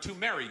asking her to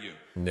marry you.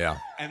 Yeah.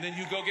 And then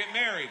you go get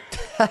married.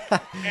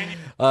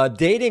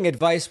 Dating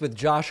advice with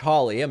Josh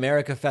Hawley,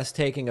 Americafest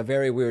taking a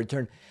very weird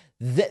turn.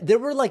 There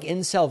were like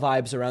incel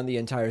vibes around the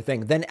entire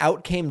thing. Then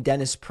out came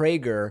Dennis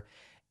Prager,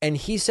 and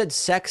he said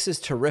sex is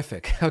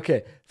terrific.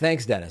 Okay,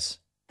 thanks, Dennis.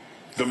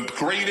 The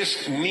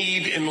greatest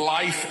need in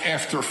life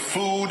after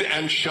food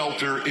and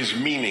shelter is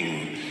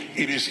meaning.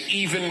 It is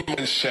even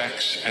when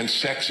sex, and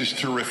sex is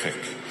terrific,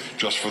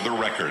 just for the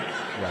record.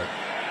 Right.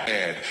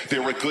 Bad.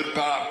 There are good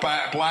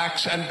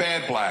blacks and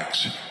bad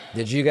blacks.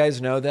 Did you guys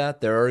know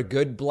that? There are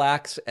good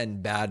blacks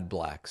and bad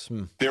blacks.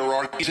 There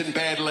are gays and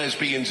bad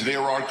lesbians.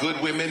 There are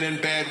good women and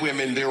bad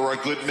women. There are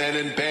good men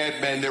and bad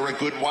men. There are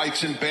good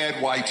whites and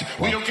bad whites.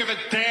 Wow. We don't give a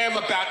damn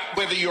about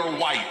whether you're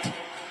white.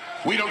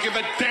 We don't give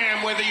a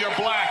damn whether you're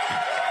black.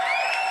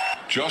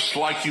 Just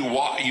like you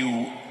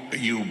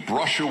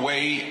brush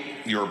away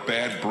your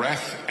bad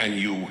breath and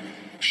you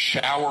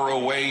shower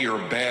away your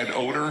bad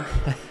odor,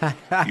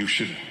 you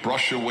should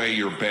brush away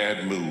your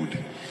bad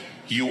mood.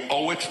 You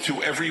owe it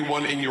to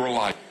everyone in your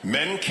life.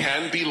 Men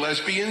can be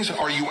lesbians.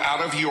 Are you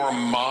out of your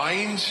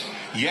minds?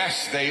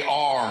 Yes, they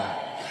are.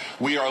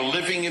 We are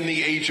living in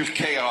the age of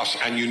chaos,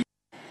 and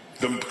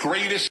the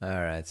greatest... All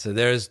right, so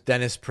there's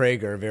Dennis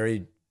Prager,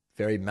 very,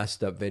 very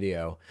messed up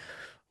video.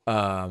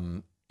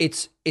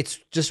 It's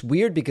just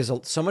weird because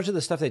so much of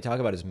the stuff they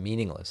talk about is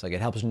meaningless. Like, it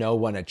helps no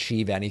one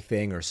achieve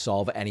anything or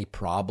solve any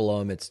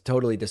problem. It's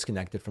totally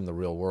disconnected from the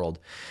real world.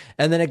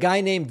 And then a guy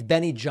named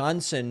Benny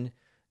Johnson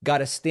got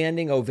a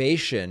standing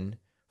ovation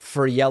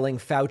for yelling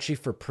Fauci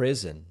for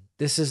prison.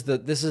 This is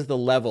the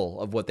level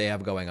of what they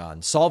have going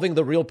on. Solving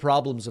the real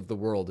problems of the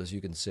world, as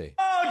you can see.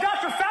 Oh,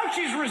 Dr.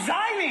 Fauci's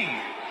resigning.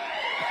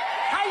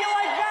 How you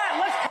like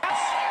that? Let's pass.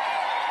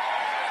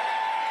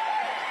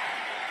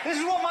 This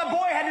is what my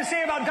boy had to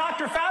say about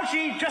Dr.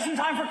 Fauci just in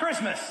time for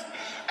Christmas.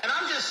 And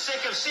I'm just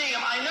sick of seeing him.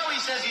 I know he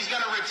says he's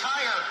going to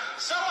retire.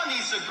 Someone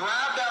needs to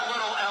grab that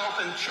little elf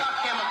and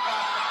chuck him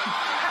across the...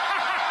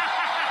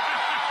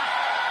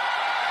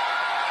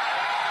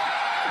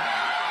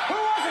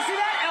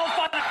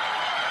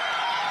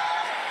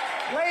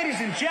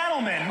 Ladies and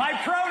gentlemen, my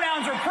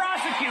pronouns are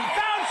prosecute.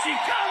 Fauci,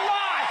 come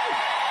on!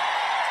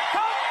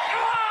 Come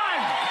on!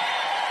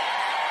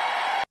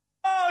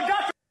 Oh,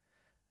 Dr.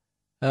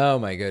 Oh,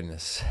 my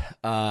goodness.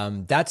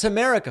 That's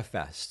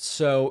Americafest.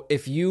 So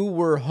if you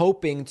were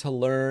hoping to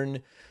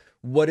learn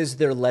what is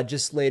their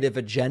legislative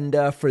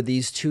agenda for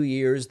these 2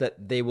 years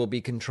that they will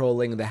be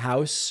controlling the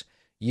House,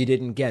 you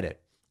didn't get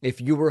it. If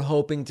you were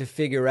hoping to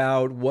figure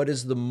out what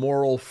is the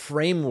moral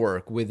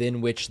framework within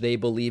which they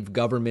believe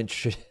government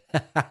should...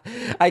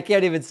 I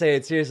can't even say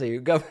it seriously.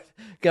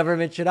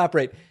 Government should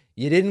operate.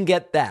 You didn't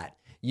get that.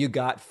 You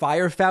got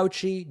fire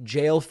Fauci,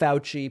 jail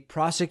Fauci,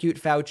 prosecute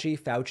Fauci,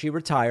 Fauci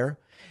retire.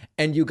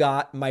 And you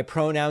got my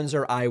pronouns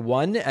are I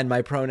won and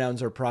my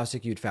pronouns are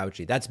prosecute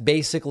Fauci. That's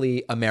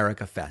basically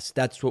Americafest.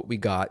 That's what we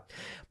got.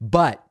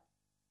 But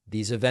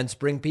these events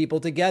bring people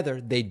together.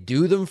 They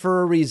do them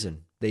for a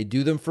reason. They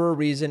do them for a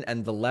reason,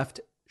 and the left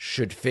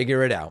should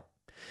figure it out.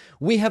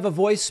 We have a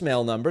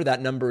voicemail number.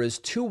 That number is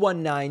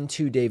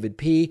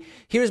 219-2-DAVID-P.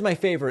 Here's my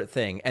favorite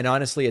thing, and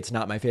honestly, it's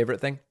not my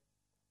favorite thing.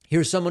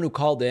 Here's someone who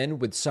called in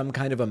with some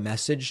kind of a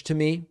message to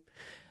me,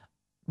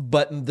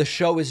 but the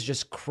show is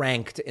just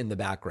cranked in the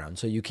background,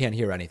 so you can't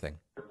hear anything.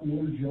 Joe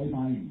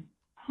Biden.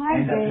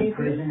 Hi, Dave.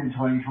 Prison in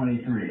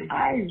 2023.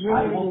 I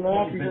really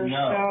love your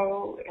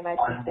show, and I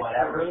think that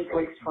you're a really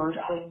great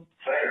person.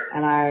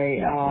 And I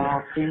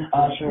think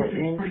that your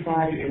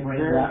insight is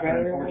very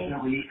valuable.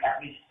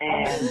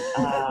 And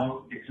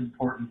it's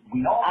important.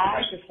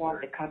 I just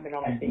wanted to comment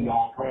on the thing that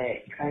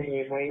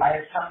Kanye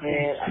West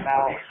said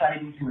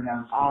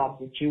about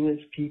the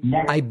Jewish people.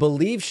 I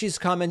believe she's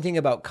commenting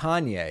about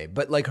Kanye,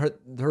 but like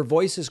her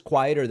voice is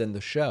quieter than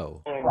the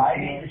show.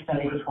 Friday,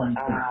 December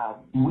 23rd.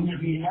 We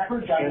have never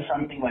done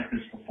something like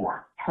this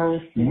before.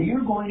 We are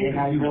going to and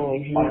I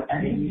really hear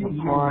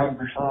the part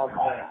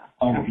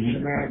of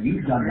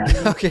you've done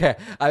that. Okay,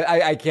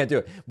 I can't do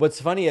it. What's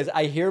funny is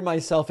I hear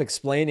myself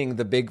explaining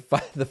the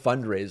the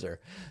fundraiser.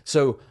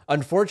 So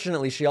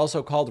unfortunately, she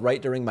also called right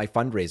during my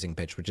fundraising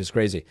pitch, which is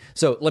crazy.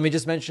 So let me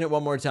just mention it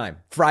one more time.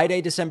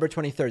 Friday, December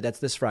 23rd. That's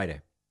this Friday.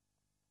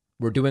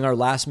 We're doing our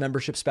last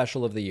membership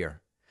special of the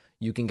year.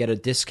 You can get a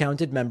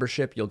discounted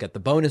membership. You'll get the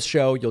bonus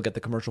show. You'll get the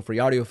commercial-free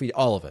audio feed,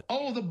 all of it.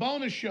 Oh, the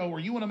bonus show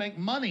where you want to make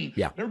money.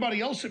 Yeah.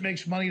 Everybody else that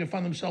makes money to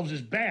fund themselves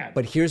is bad.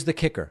 But here's the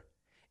kicker.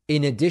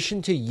 In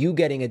addition to you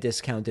getting a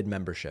discounted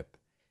membership,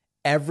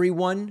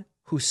 everyone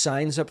who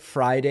signs up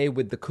Friday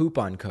with the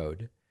coupon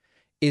code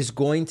is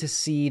going to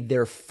see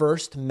their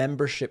first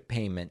membership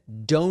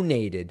payment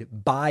donated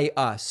by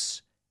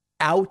us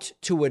out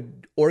to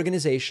an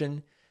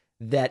organization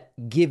that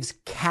gives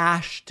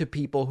cash to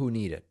people who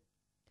need it.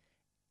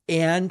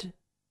 And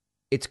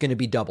it's going to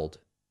be doubled.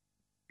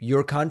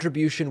 Your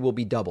contribution will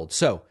be doubled.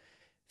 So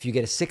if you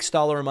get a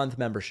 $6 a month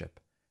membership,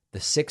 the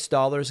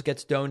 $6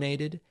 gets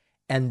donated,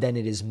 and then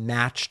it is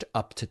matched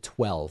up to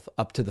 $12,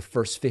 up to the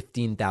first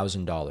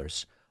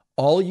 $15,000.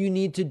 All you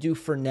need to do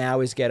for now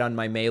is get on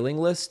my mailing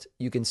list.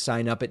 You can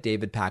sign up at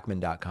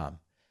davidpakman.com.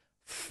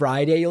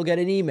 Friday, you'll get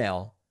an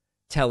email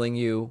telling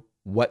you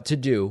what to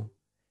do.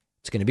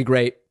 It's going to be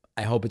great.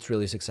 I hope it's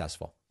really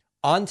successful.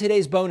 On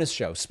today's bonus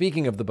show,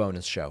 speaking of the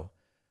bonus show,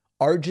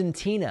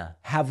 Argentina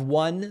have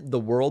won the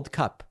World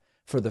Cup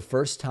for the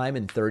first time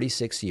in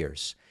 36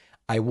 years.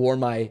 I wore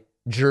my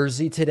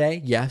jersey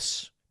today.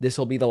 Yes, this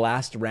will be the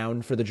last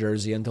round for the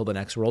jersey until the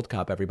next World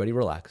Cup. Everybody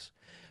relax.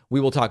 We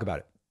will talk about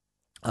it.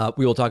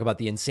 We will talk about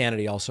the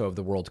insanity also of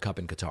the World Cup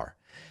in Qatar.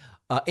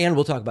 And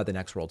we'll talk about the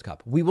next World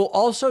Cup. We will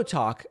also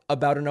talk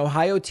about an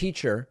Ohio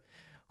teacher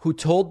who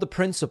told the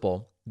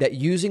principal that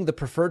using the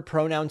preferred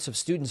pronouns of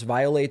students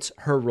violates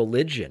her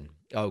religion.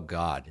 Oh,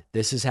 God,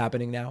 this is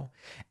happening now.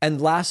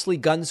 And lastly,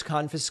 guns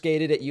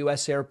confiscated at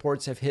U.S.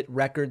 airports have hit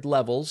record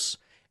levels.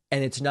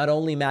 And it's not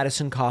only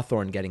Madison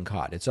Cawthorn getting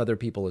caught, it's other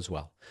people as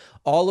well.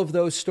 All of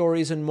those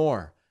stories and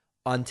more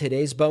on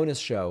today's bonus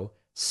show.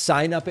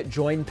 Sign up at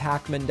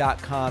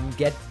joinpakman.com.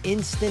 Get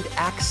instant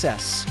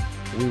access.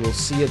 We will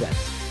see you then.